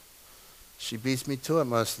snow. She beats me to it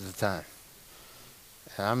most of the time.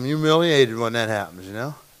 And I'm humiliated when that happens,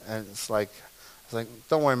 And it's like,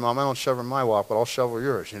 don't worry, Mom, I don't shovel my walk, but I'll shovel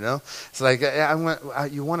yours, It's like,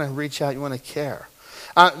 you want to reach out, you want to care.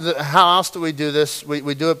 How else do we do this?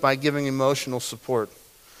 We do it by giving emotional support.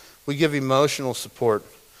 We give emotional support.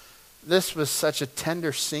 This was such a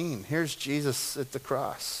tender scene. Here's Jesus at the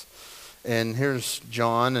cross. And here's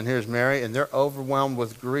John and here's Mary, and they're overwhelmed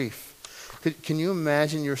with grief. Can you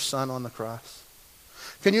imagine your son on the cross?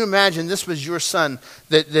 Can you imagine this was your son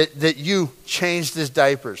that you changed his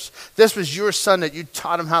diapers? This was your son that you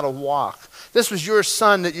taught him how to walk. This was your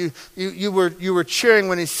son that you were cheering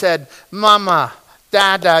when he said, Mama,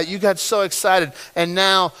 Dada. You got so excited. And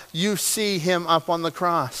now you see him up on the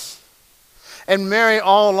cross. And Mary,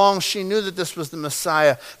 all along, she knew that this was the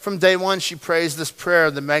Messiah. From day one, she prays this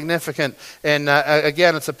prayer, the Magnificat. And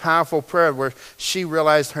again, it's a powerful prayer where she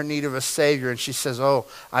realized her need of a Savior. And she says, oh,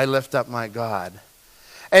 I lift up my God.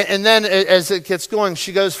 And then as it gets going,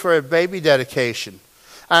 she goes for a baby dedication.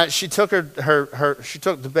 She took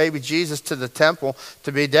the baby Jesus to the temple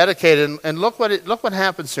to be dedicated. And look what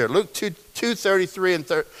happens here. Luke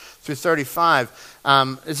 2:33 through 35.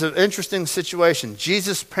 It's an interesting situation.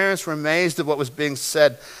 Jesus' parents were amazed at what was being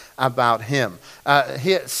said about him.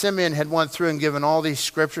 Simeon had went through and given all these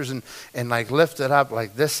scriptures and like lifted up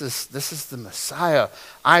like this is the Messiah.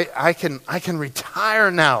 I can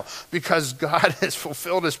retire now because God has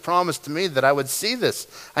fulfilled his promise to me that I would see this.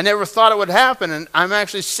 I never thought it would happen, and I'm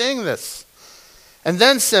actually seeing this. And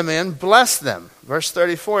then Simeon blessed them, verse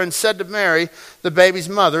 34, and said to Mary, the baby's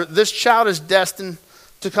mother, this child is destined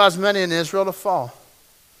to cause many in Israel to fall,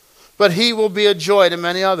 but he will be a joy to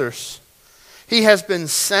many others. He has been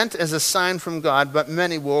sent as a sign from God, but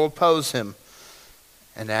many will oppose him.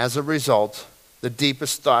 And as a result, the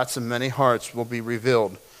deepest thoughts of many hearts will be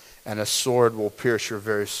revealed, and a sword will pierce your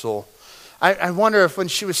very soul. I wonder if when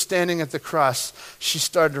she was standing at the cross, she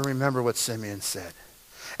started to remember what Simeon said.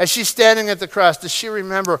 As she's standing at the cross, does she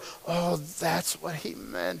remember, oh, that's what he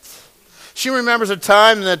meant? She remembers a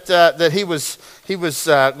time that he was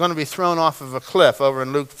going to be thrown off of a cliff over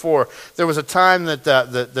in Luke 4. There was a time that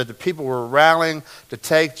the people were rallying to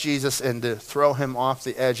take Jesus and to throw him off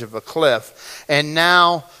the edge of a cliff. And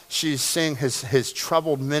now she's seeing his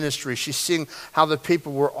troubled ministry. She's seeing how the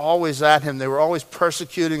people were always at him. They were always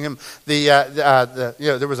persecuting him. There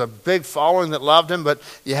was a big following that loved him, but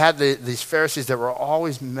you had these Pharisees that were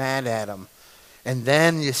always mad at him. And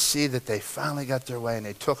then you see that they finally got their way and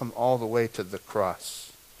they took him all the way to the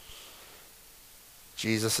cross.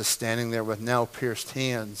 Jesus is standing there with nail-pierced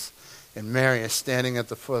hands, and Mary is standing at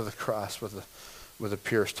the foot of the cross with a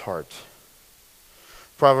pierced heart.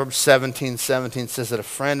 Proverbs 17:17 says that a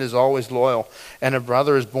friend is always loyal and a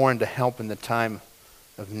brother is born to help in the time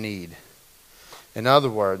of need. In other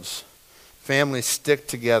words, families stick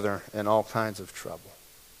together in all kinds of trouble.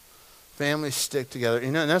 Families stick together.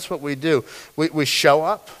 And that's what we do. We show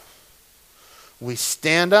up, we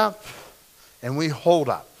stand up, and we hold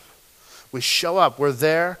up. We show up. We're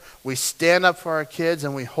there. We stand up for our kids,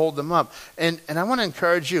 and we hold them up. And I want to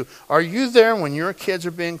encourage you. Are you there when your kids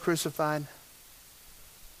are being crucified?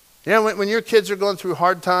 When your kids are going through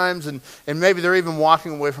hard times, and maybe they're even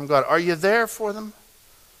walking away from God, are you there for them?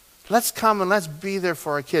 Let's come and let's be there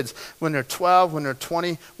for our kids when they're 12, when they're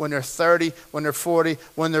 20, when they're 30, when they're 40,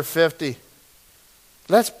 when they're 50.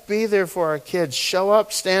 Let's be there for our kids. Show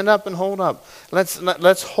up, stand up, and hold up.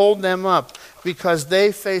 Let's hold them up because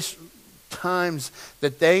they face times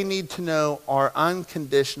that they need to know our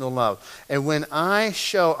unconditional love. And when I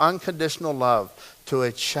show unconditional love to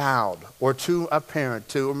a child or to a parent,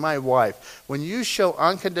 to my wife, when you show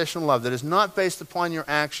unconditional love that is not based upon your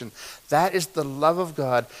action, that is the love of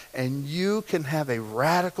God, and you can have a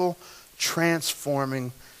radical,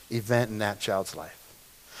 transforming event in that child's life.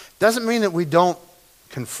 Doesn't mean that we don't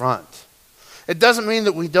confront. It doesn't mean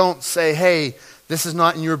that we don't say, hey, this is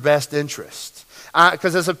not in your best interest.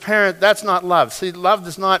 Because as a parent, that's not love. See, love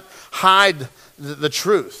does not hide the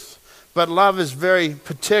truth. But love is very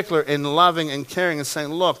particular in loving and caring and saying,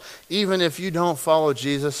 look, even if you don't follow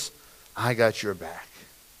Jesus, I got your back.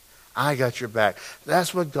 I got your back.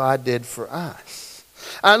 That's what God did for us.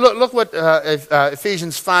 Look what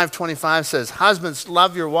Ephesians 5:25 says. Husbands,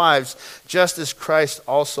 love your wives just as Christ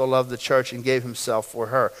also loved the church and gave himself for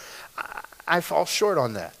her. I fall short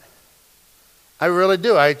on that. I really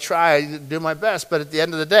do. I try to do my best. But at the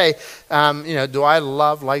end of the day, do I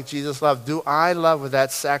love like Jesus loved? Do I love with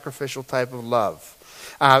that sacrificial type of love?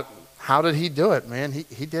 How did he do it, man?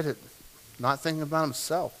 He did it not thinking about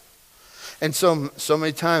himself. And so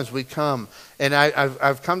many times we come, and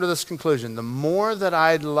I've come to this conclusion. The more that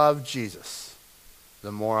I love Jesus,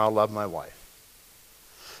 the more I'll love my wife.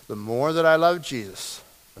 The more that I love Jesus,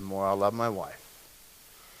 the more I'll love my wife.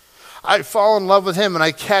 I fall in love with him and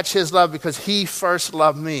I catch his love because he first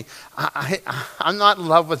loved me. I'm not in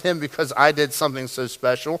love with him because I did something so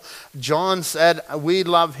special. John said we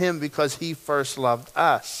love him because he first loved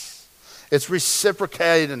us. It's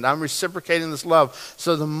reciprocated, and I'm reciprocating this love.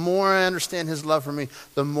 So the more I understand his love for me,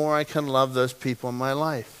 the more I can love those people in my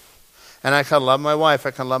life. And I can love my wife,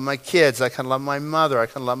 I can love my kids, I can love my mother, I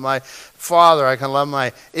can love my father, I can love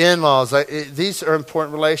my in-laws. These are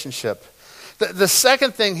important relationships. The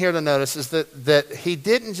second thing here to notice is that he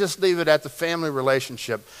didn't just leave it at the family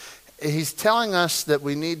relationship. He's telling us that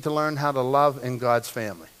we need to learn how to love in God's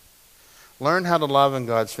family. Learn how to love in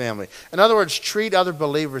God's family. In other words, treat other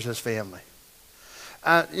believers as family.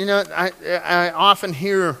 I often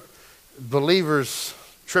hear believers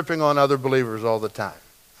tripping on other believers all the time.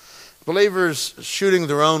 Believers shooting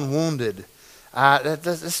their own wounded.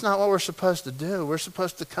 That's not what we're supposed to do. We're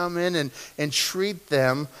supposed to come in and treat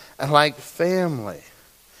them like family.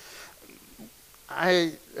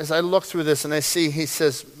 As I look through this and I see, he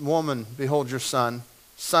says, woman, behold your son.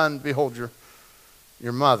 Son, behold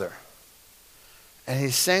your mother. And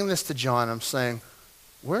he's saying this to John. I'm saying,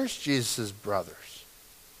 where's Jesus' brothers?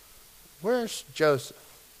 Where's Joseph?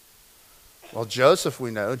 Well, Joseph,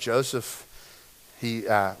 we know. Joseph,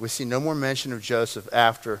 we see no more mention of Joseph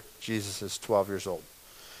after Jesus is 12 years old.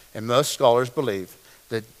 And most scholars believe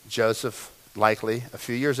that Joseph likely, a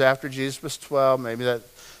few years after Jesus was 12, maybe that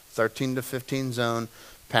 13 to 15 zone,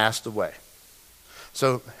 passed away.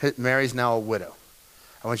 So Mary's now a widow.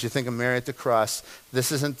 I want you to think of Mary at the cross.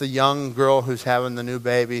 This isn't the young girl who's having the new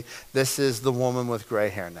baby. This is the woman with gray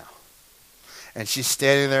hair now. And she's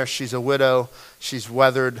standing there. She's a widow. She's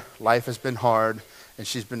weathered. Life has been hard. And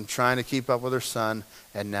she's been trying to keep up with her son.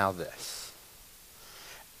 And now this.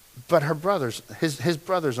 But her brothers, his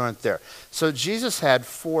brothers aren't there. So Jesus had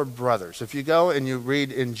 4 brothers. If you go and you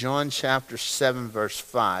read in John chapter 7, verse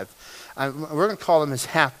 5, we're going to call them his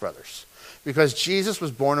half-brothers. Because Jesus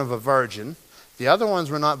was born of a virgin. The other ones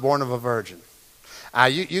were not born of a virgin.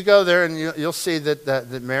 You go there and you'll see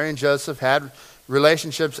that Mary and Joseph had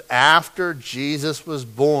relationships after Jesus was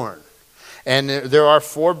born. And there are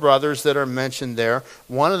 4 brothers that are mentioned there.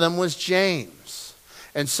 One of them was James.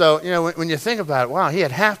 And so, when you think about it, wow, he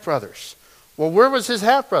had half-brothers. Well, where was his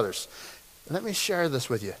half-brothers? Let me share this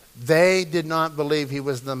with you. They did not believe he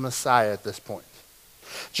was the Messiah at this point.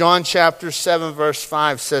 John chapter 7, verse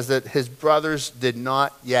 5 says that his brothers did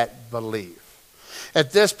not yet believe.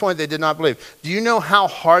 At this point, they did not believe. Do you know how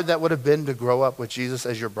hard that would have been to grow up with Jesus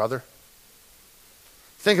as your brother?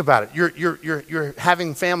 Think about it. You're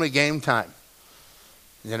having family game time,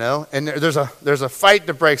 and there's a fight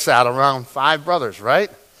that breaks out around 5 brothers, right?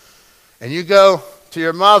 And you go to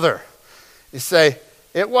your mother, you say,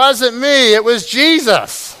 "It wasn't me, it was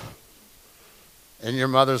Jesus." And your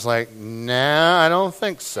mother's like, "Nah, I don't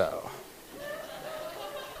think so.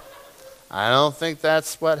 I don't think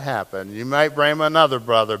that's what happened. You might blame another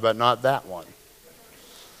brother, but not that one."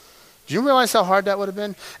 Do you realize how hard that would have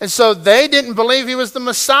been? And so they didn't believe he was the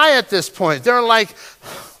Messiah at this point. They're like,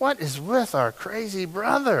 what is with our crazy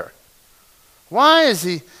brother? Why is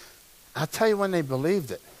he? I'll tell you when they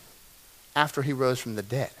believed it. After he rose from the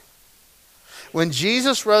dead. When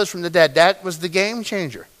Jesus rose from the dead, that was the game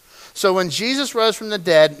changer. So when Jesus rose from the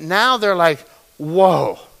dead, now they're like,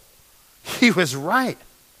 whoa, he was right.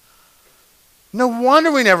 No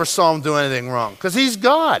wonder we never saw him do anything wrong, because he's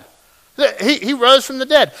God. He rose from the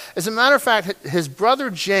dead. As a matter of fact, his brother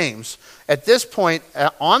James, at this point,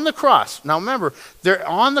 on the cross. Now remember, they're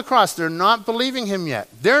on the cross. They're not believing him yet.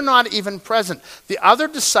 They're not even present. The other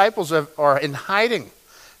disciples are in hiding.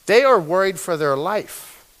 They are worried for their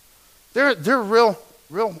life. They're a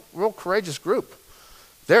real courageous group.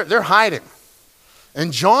 They're hiding.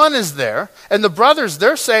 And John is there, and the brothers,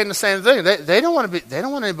 they're saying the same thing. They don't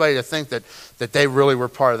want anybody to think that they really were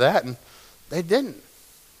part of that, and they didn't.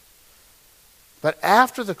 But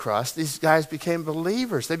after the cross, these guys became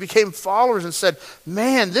believers. They became followers and said,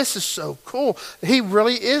 man, this is so cool. He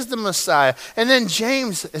really is the Messiah. And then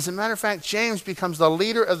James, as a matter of fact, James becomes the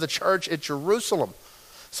leader of the church at Jerusalem.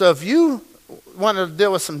 So if you want to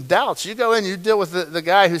deal with some doubts, you go in, you deal with the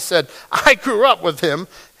guy who said, I grew up with him,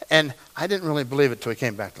 and I didn't really believe it till he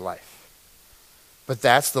came back to life. But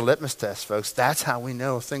that's the litmus test, folks. That's how we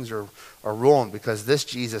know things are rolling, because this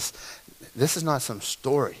Jesus, this is not some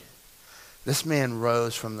story. This man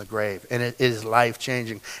rose from the grave, and it is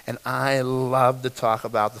life-changing. And I love to talk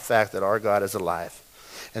about the fact that our God is alive,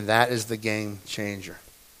 and that is the game changer.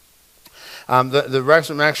 The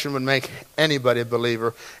resurrection would make anybody a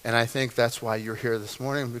believer, and I think that's why you're here this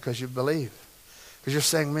morning, because you believe. Because you're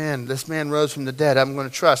saying, man, this man rose from the dead. I'm going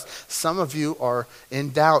to trust. Some of you are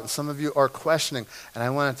in doubt. Some of you are questioning. And I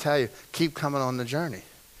want to tell you, keep coming on the journey.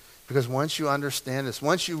 Because once you understand this,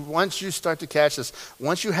 once you start to catch this,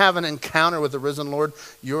 once you have an encounter with the risen Lord,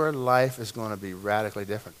 your life is going to be radically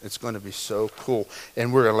different. It's going to be so cool.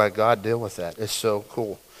 And we're going to let God deal with that. It's so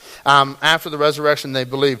cool. After the resurrection, they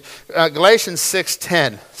believed. Galatians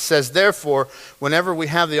 6:10 says, therefore, whenever we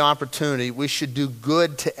have the opportunity, we should do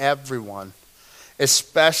good to everyone,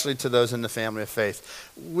 especially to those in the family of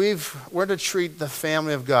faith. We're to treat the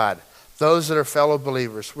family of God, those that are fellow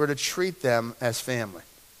believers, we're to treat them as family.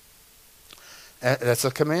 That's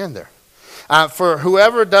a command there. For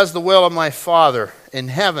whoever does the will of my Father in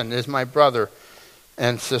heaven is my brother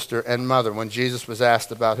and sister and mother. When Jesus was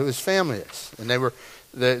asked about who his family is, and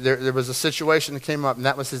there was a situation that came up, and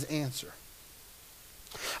that was his answer.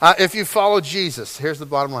 If you follow Jesus, here's the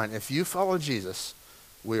bottom line. If you follow Jesus,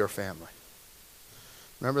 we are family.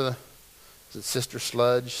 Remember is it Sister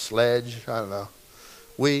Sledge? I don't know.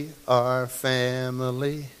 We are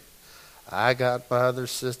family. I got mother,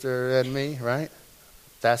 sister, and me, right?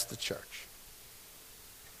 That's the church.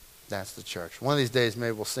 That's the church. One of these days,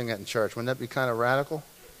 maybe we'll sing that in church. Wouldn't that be kind of radical?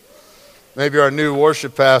 Maybe our new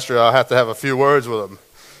worship pastor, I'll have to have a few words with him.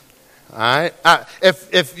 All right?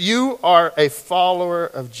 If you are a follower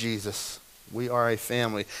of Jesus, we are a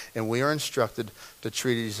family, and we are instructed to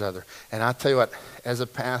treat each other. And I'll tell you what, as a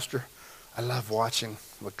pastor, I love watching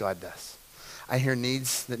what God does. I hear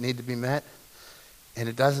needs that need to be met, and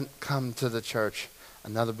it doesn't come to the church.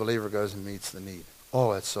 Another believer goes and meets the need.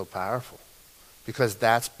 Oh, it's so powerful, because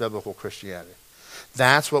that's biblical Christianity.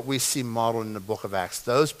 That's what we see modeled in the book of Acts.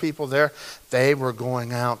 Those people there, they were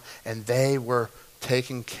going out and they were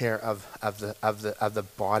taking care of the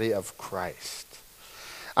body of Christ.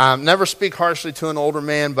 Never speak harshly to an older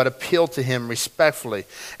man, but appeal to him respectfully,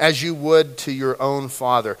 as you would to your own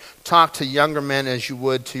father. Talk to younger men as you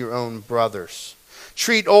would to your own brothers.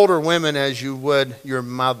 Treat older women as you would your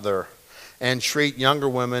mother, and treat younger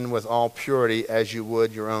women with all purity as you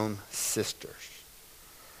would your own sisters.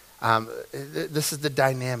 This is the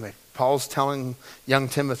dynamic. Paul's telling young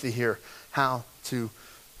Timothy here how to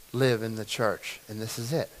live in the church, and this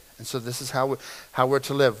is it. And so this is how we're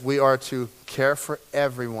to live. We are to care for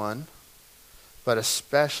everyone, but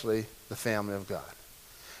especially the family of God.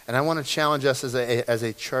 And I want to challenge us as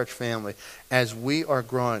a church family. As we are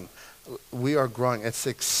growing. It's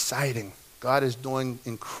exciting. God is doing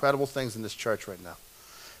incredible things in this church right now.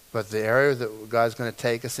 But the area that God's going to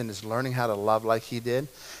take us in is learning how to love like he did.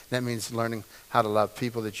 That means learning how to love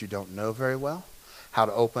people that you don't know very well, how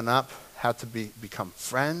to open up, how to become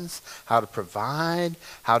friends, how to provide,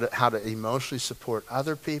 how to emotionally support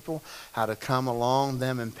other people, how to come along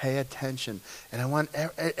them and pay attention. And I want,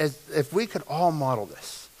 if we could all model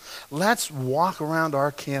this, let's walk around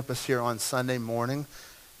our campus here on Sunday morning,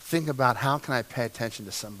 think about how can I pay attention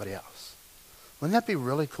to somebody else. Wouldn't that be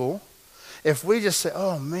really cool? If we just say,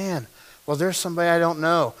 oh man, well there's somebody I don't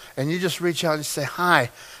know, and you just reach out and say, hi,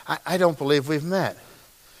 I don't believe we've met.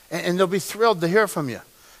 And they'll be thrilled to hear from you.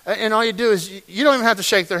 And all you do is, you don't even have to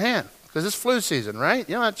shake their hand, because it's flu season, right?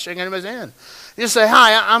 You don't have to shake anybody's hand. You just say,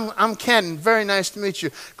 hi, I'm Ken, very nice to meet you,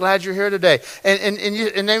 glad you're here today. And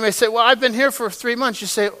they may say, well, I've been here for 3 months. You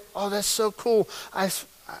say, oh, that's so cool,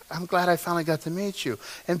 I'm glad I finally got to meet you.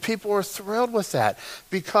 And people are thrilled with that,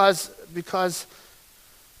 because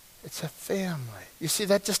it's a family. You see,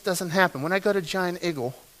 that just doesn't happen. When I go to Giant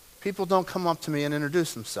Eagle, people don't come up to me and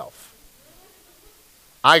introduce themselves.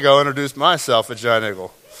 I go introduce myself at Giant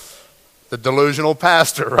Eagle. The delusional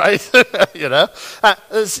pastor, right? You know?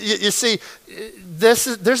 You see, there's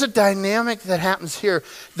a dynamic that happens here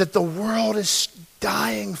that the world is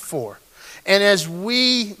dying for. And as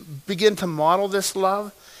we begin to model this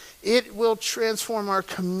love, it will transform our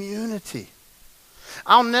community.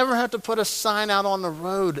 I'll never have to put a sign out on the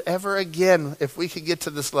road ever again if we could get to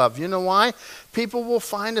this love. You know why? People will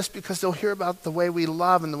find us because they'll hear about the way we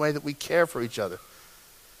love and the way that we care for each other.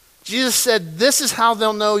 Jesus said, this is how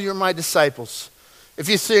they'll know you're my disciples. If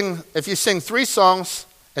you sing 3 songs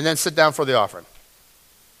and then sit down for the offering.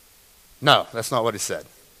 No, that's not what he said.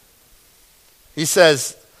 He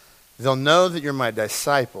says, they'll know that you're my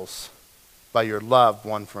disciples by your love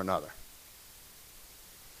one for another.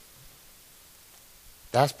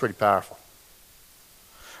 That's pretty powerful.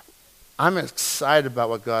 I'm excited about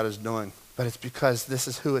what God is doing, but it's because this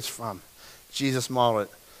is who it's from. Jesus modeled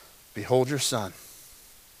it. Behold your son.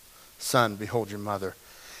 Son, behold your mother.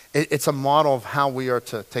 It's a model of how we are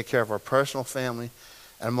to take care of our personal family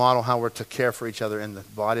and a model how we're to care for each other in the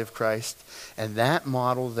body of Christ. And that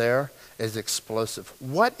model there is explosive.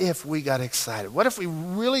 What if we got excited? What if we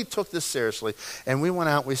really took this seriously and we went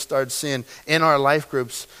out, we started seeing in our life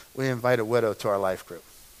groups, we invite a widow to our life group.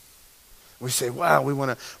 We say, wow, we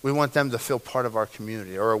want them to feel part of our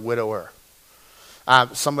community, or a widower.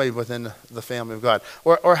 Somebody within the family of God.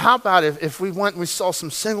 Or how about if we saw some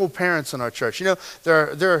single parents in our church? You know,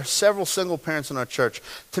 there are several single parents in our church.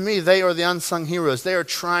 To me, they are the unsung heroes. They are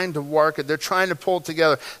trying to work it. They're trying to pull it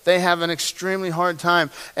together. They have an extremely hard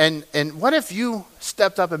time. And what if you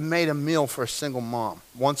stepped up and made a meal for a single mom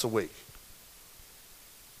once a week?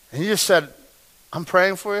 And you just said, I'm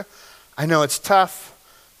praying for you. I know it's tough,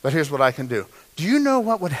 but here's what I can do. Do you know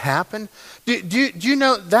what would happen? Do you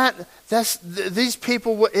know that these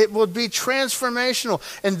people, it would be transformational.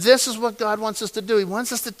 And this is what God wants us to do. He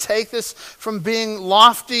wants us to take this from being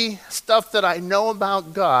lofty stuff that I know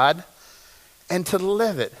about God and to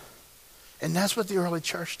live it. And that's what the early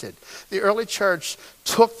church did. The early church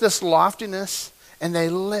took this loftiness and they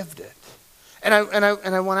lived it. And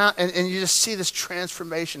I went out and you just see this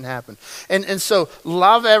transformation happen. And so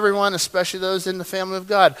love everyone, especially those in the family of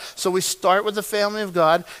God. So we start with the family of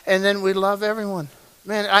God and then we love everyone.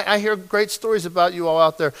 Man, I hear great stories about you all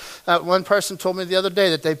out there. One person told me the other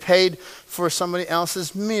day that they paid for somebody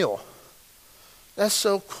else's meal. That's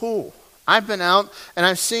so cool. I've been out and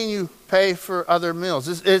I've seen you pay for other meals.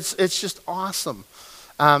 It's just awesome.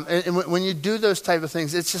 And when you do those type of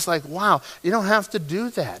things, it's just like, wow, you don't have to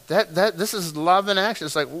do that. This is love in action.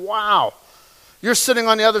 It's like, wow, you're sitting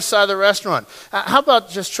on the other side of the restaurant. How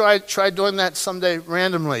about just try doing that someday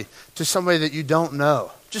randomly to somebody that you don't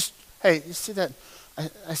know? Just, hey, you see that?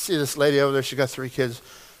 I see this lady over there. She got 3 kids.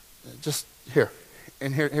 Just here.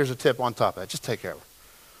 And here's a tip on top of that. Just take care of her.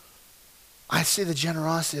 I see the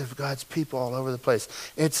generosity of God's people all over the place.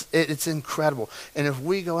 It's incredible. And if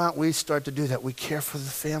we go out, we start to do that. We care for the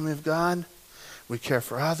family of God. We care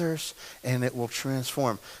for others. And it will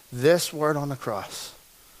transform. This word on the cross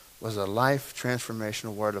was a life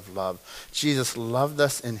transformational word of love. Jesus loved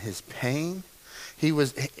us in his pain.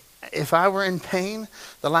 If I were in pain,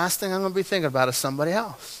 the last thing I'm going to be thinking about is somebody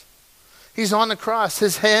else. He's on the cross.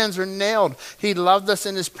 His hands are nailed. He loved us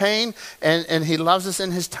in his pain, and he loves us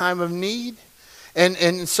in his time of need.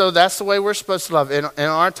 And so that's the way we're supposed to love, in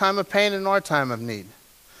our time of pain and our time of need.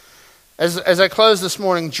 As I close this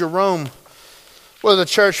morning, Jerome, one of the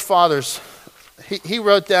church fathers, he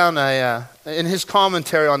wrote down in his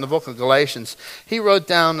commentary on the book of Galatians, he wrote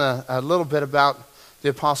down a little bit about the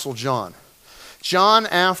Apostle John. John,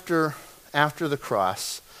 after the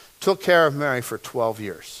cross, took care of Mary for 12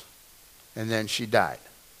 years. And then she died.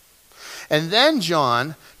 And then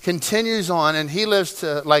John continues on, and he lives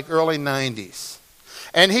to like early 90s.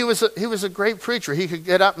 And he was a great preacher. He could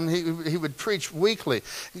get up and he would preach weekly.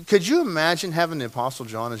 Could you imagine having the Apostle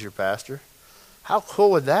John as your pastor? How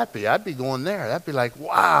cool would that be? I'd be going there. That'd be like,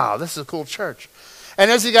 wow, this is a cool church. And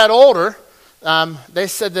as he got older, they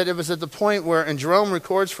said that it was at the point where, and Jerome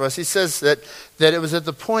records for us, he says that it was at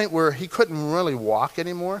the point where he couldn't really walk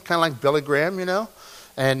anymore, kind of like Billy Graham, you know.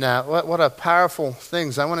 And what a powerful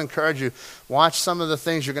things. I want to encourage you, watch some of the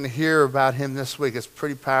things you're going to hear about him this week. It's a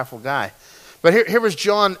pretty powerful guy. But here was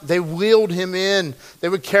John. They wheeled him in. They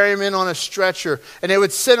would carry him in on a stretcher, and they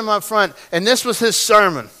would sit him up front. And this was his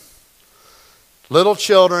sermon. Little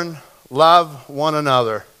children, love one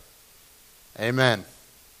another. Amen.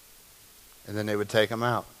 And then they would take him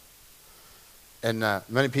out. And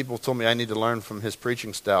many people told me I need to learn from his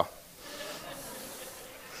preaching style.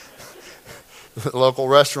 The local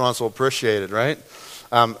restaurants will appreciate it, right?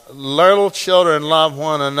 Little children, love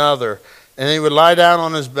one another. And he would lie down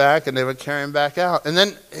on his back, and they would carry him back out. And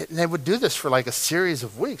then they would do this for like a series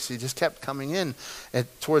of weeks. He just kept coming in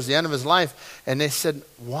towards the end of his life. And they said,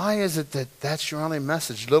 why is it that that's your only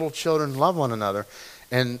message? Little children love one another.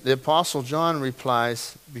 And the Apostle John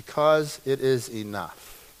replies, because it is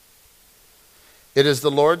enough. It is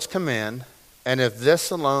the Lord's command, and if this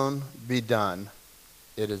alone be done,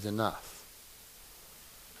 it is enough.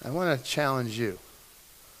 I want to challenge you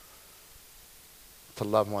to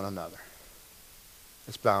love one another.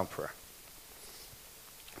 Let's bow in prayer.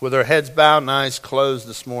 With our heads bowed and eyes closed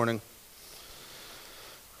this morning,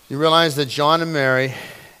 you realize that John and Mary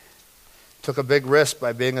took a big risk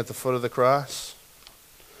by being at the foot of the cross,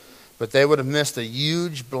 but they would have missed a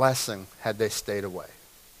huge blessing had they stayed away.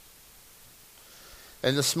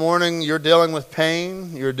 And this morning, you're dealing with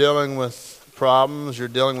pain, you're dealing with problems, you're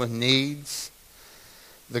dealing with needs.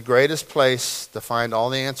 The greatest place to find all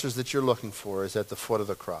the answers that you're looking for is at the foot of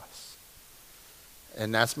the cross.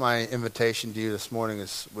 And that's my invitation to you this morning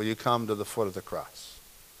is, will you come to the foot of the cross?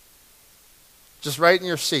 Just right in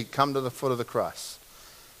your seat, come to the foot of the cross.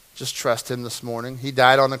 Just trust him this morning. He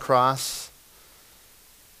died on the cross.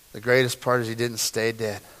 The greatest part is he didn't stay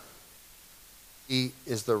dead. He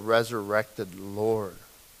is the resurrected Lord.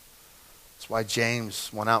 That's why James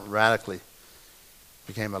went out and radically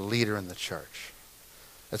became a leader in the church.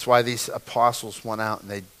 That's why these apostles went out and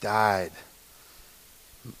they died.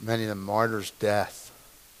 Many of them martyrs' death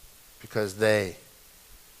because they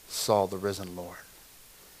saw the risen Lord.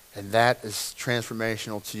 And that is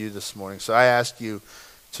transformational to you this morning. So I ask you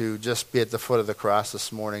to just be at the foot of the cross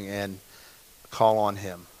this morning and call on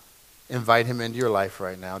him. Invite him into your life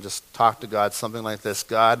right now. Just talk to God, something like this.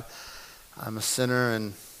 God, I'm a sinner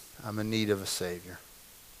and I'm in need of a Savior.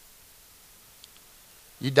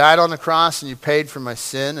 You died on the cross and you paid for my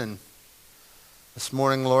sin, and this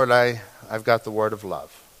morning, Lord, I've got the word of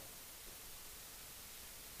love.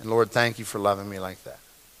 And Lord, thank you for loving me like that.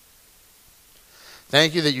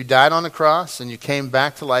 Thank you that you died on the cross and you came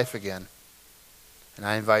back to life again. And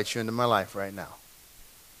I invite you into my life right now.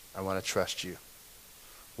 I want to trust you.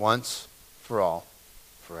 Once, for all,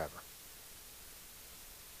 forever.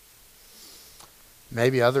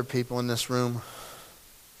 Maybe other people in this room,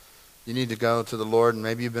 you need to go to the Lord, and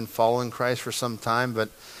maybe you've been following Christ for some time, but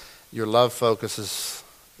your love focus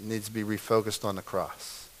needs to be refocused on the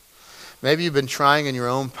cross. Maybe you've been trying in your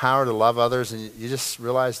own power to love others, and you just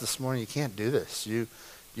realized this morning you can't do this. You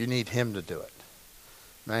need him to do it.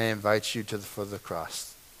 May I invite you to the foot of the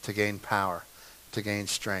cross to gain power, to gain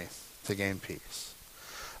strength, to gain peace.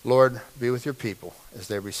 Lord, be with your people as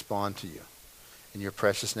they respond to you. In your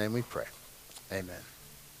precious name we pray. Amen.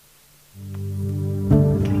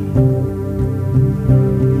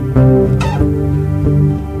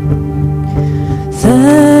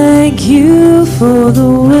 Thank you for the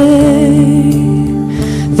way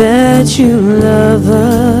that you love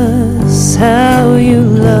us, how you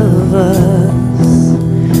love us.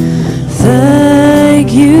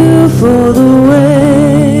 Thank you for the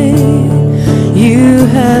way you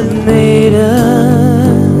have made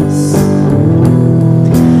us.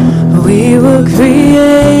 We were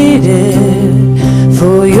created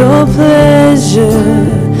for your pleasure,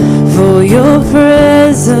 for your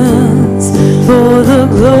presence, for the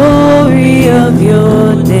glory of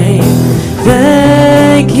your name.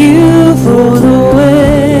 Thank you for the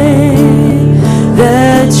way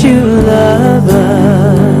that you love us.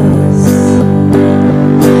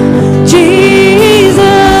 Jesus,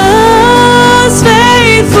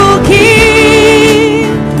 faithful King,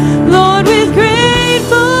 Lord, with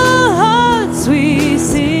grateful hearts we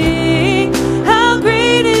sing. How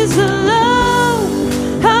great is the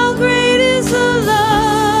love, how great is the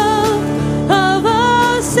love of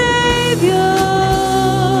our Savior.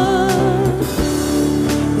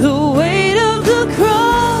 The weight of the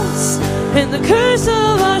cross and the curse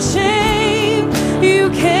of our shame, you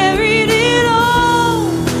carried it all,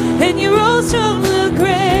 and you rose from the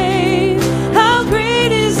grave. How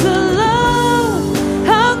great is the love,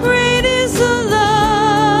 how great is the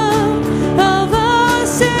love of our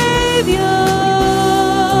Savior,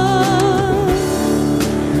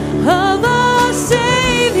 of our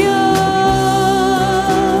Savior.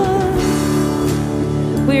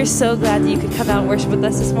 We are so glad that you could come out and worship with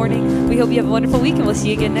us this morning. We hope you have a wonderful week, and we'll see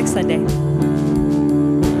you again next Sunday.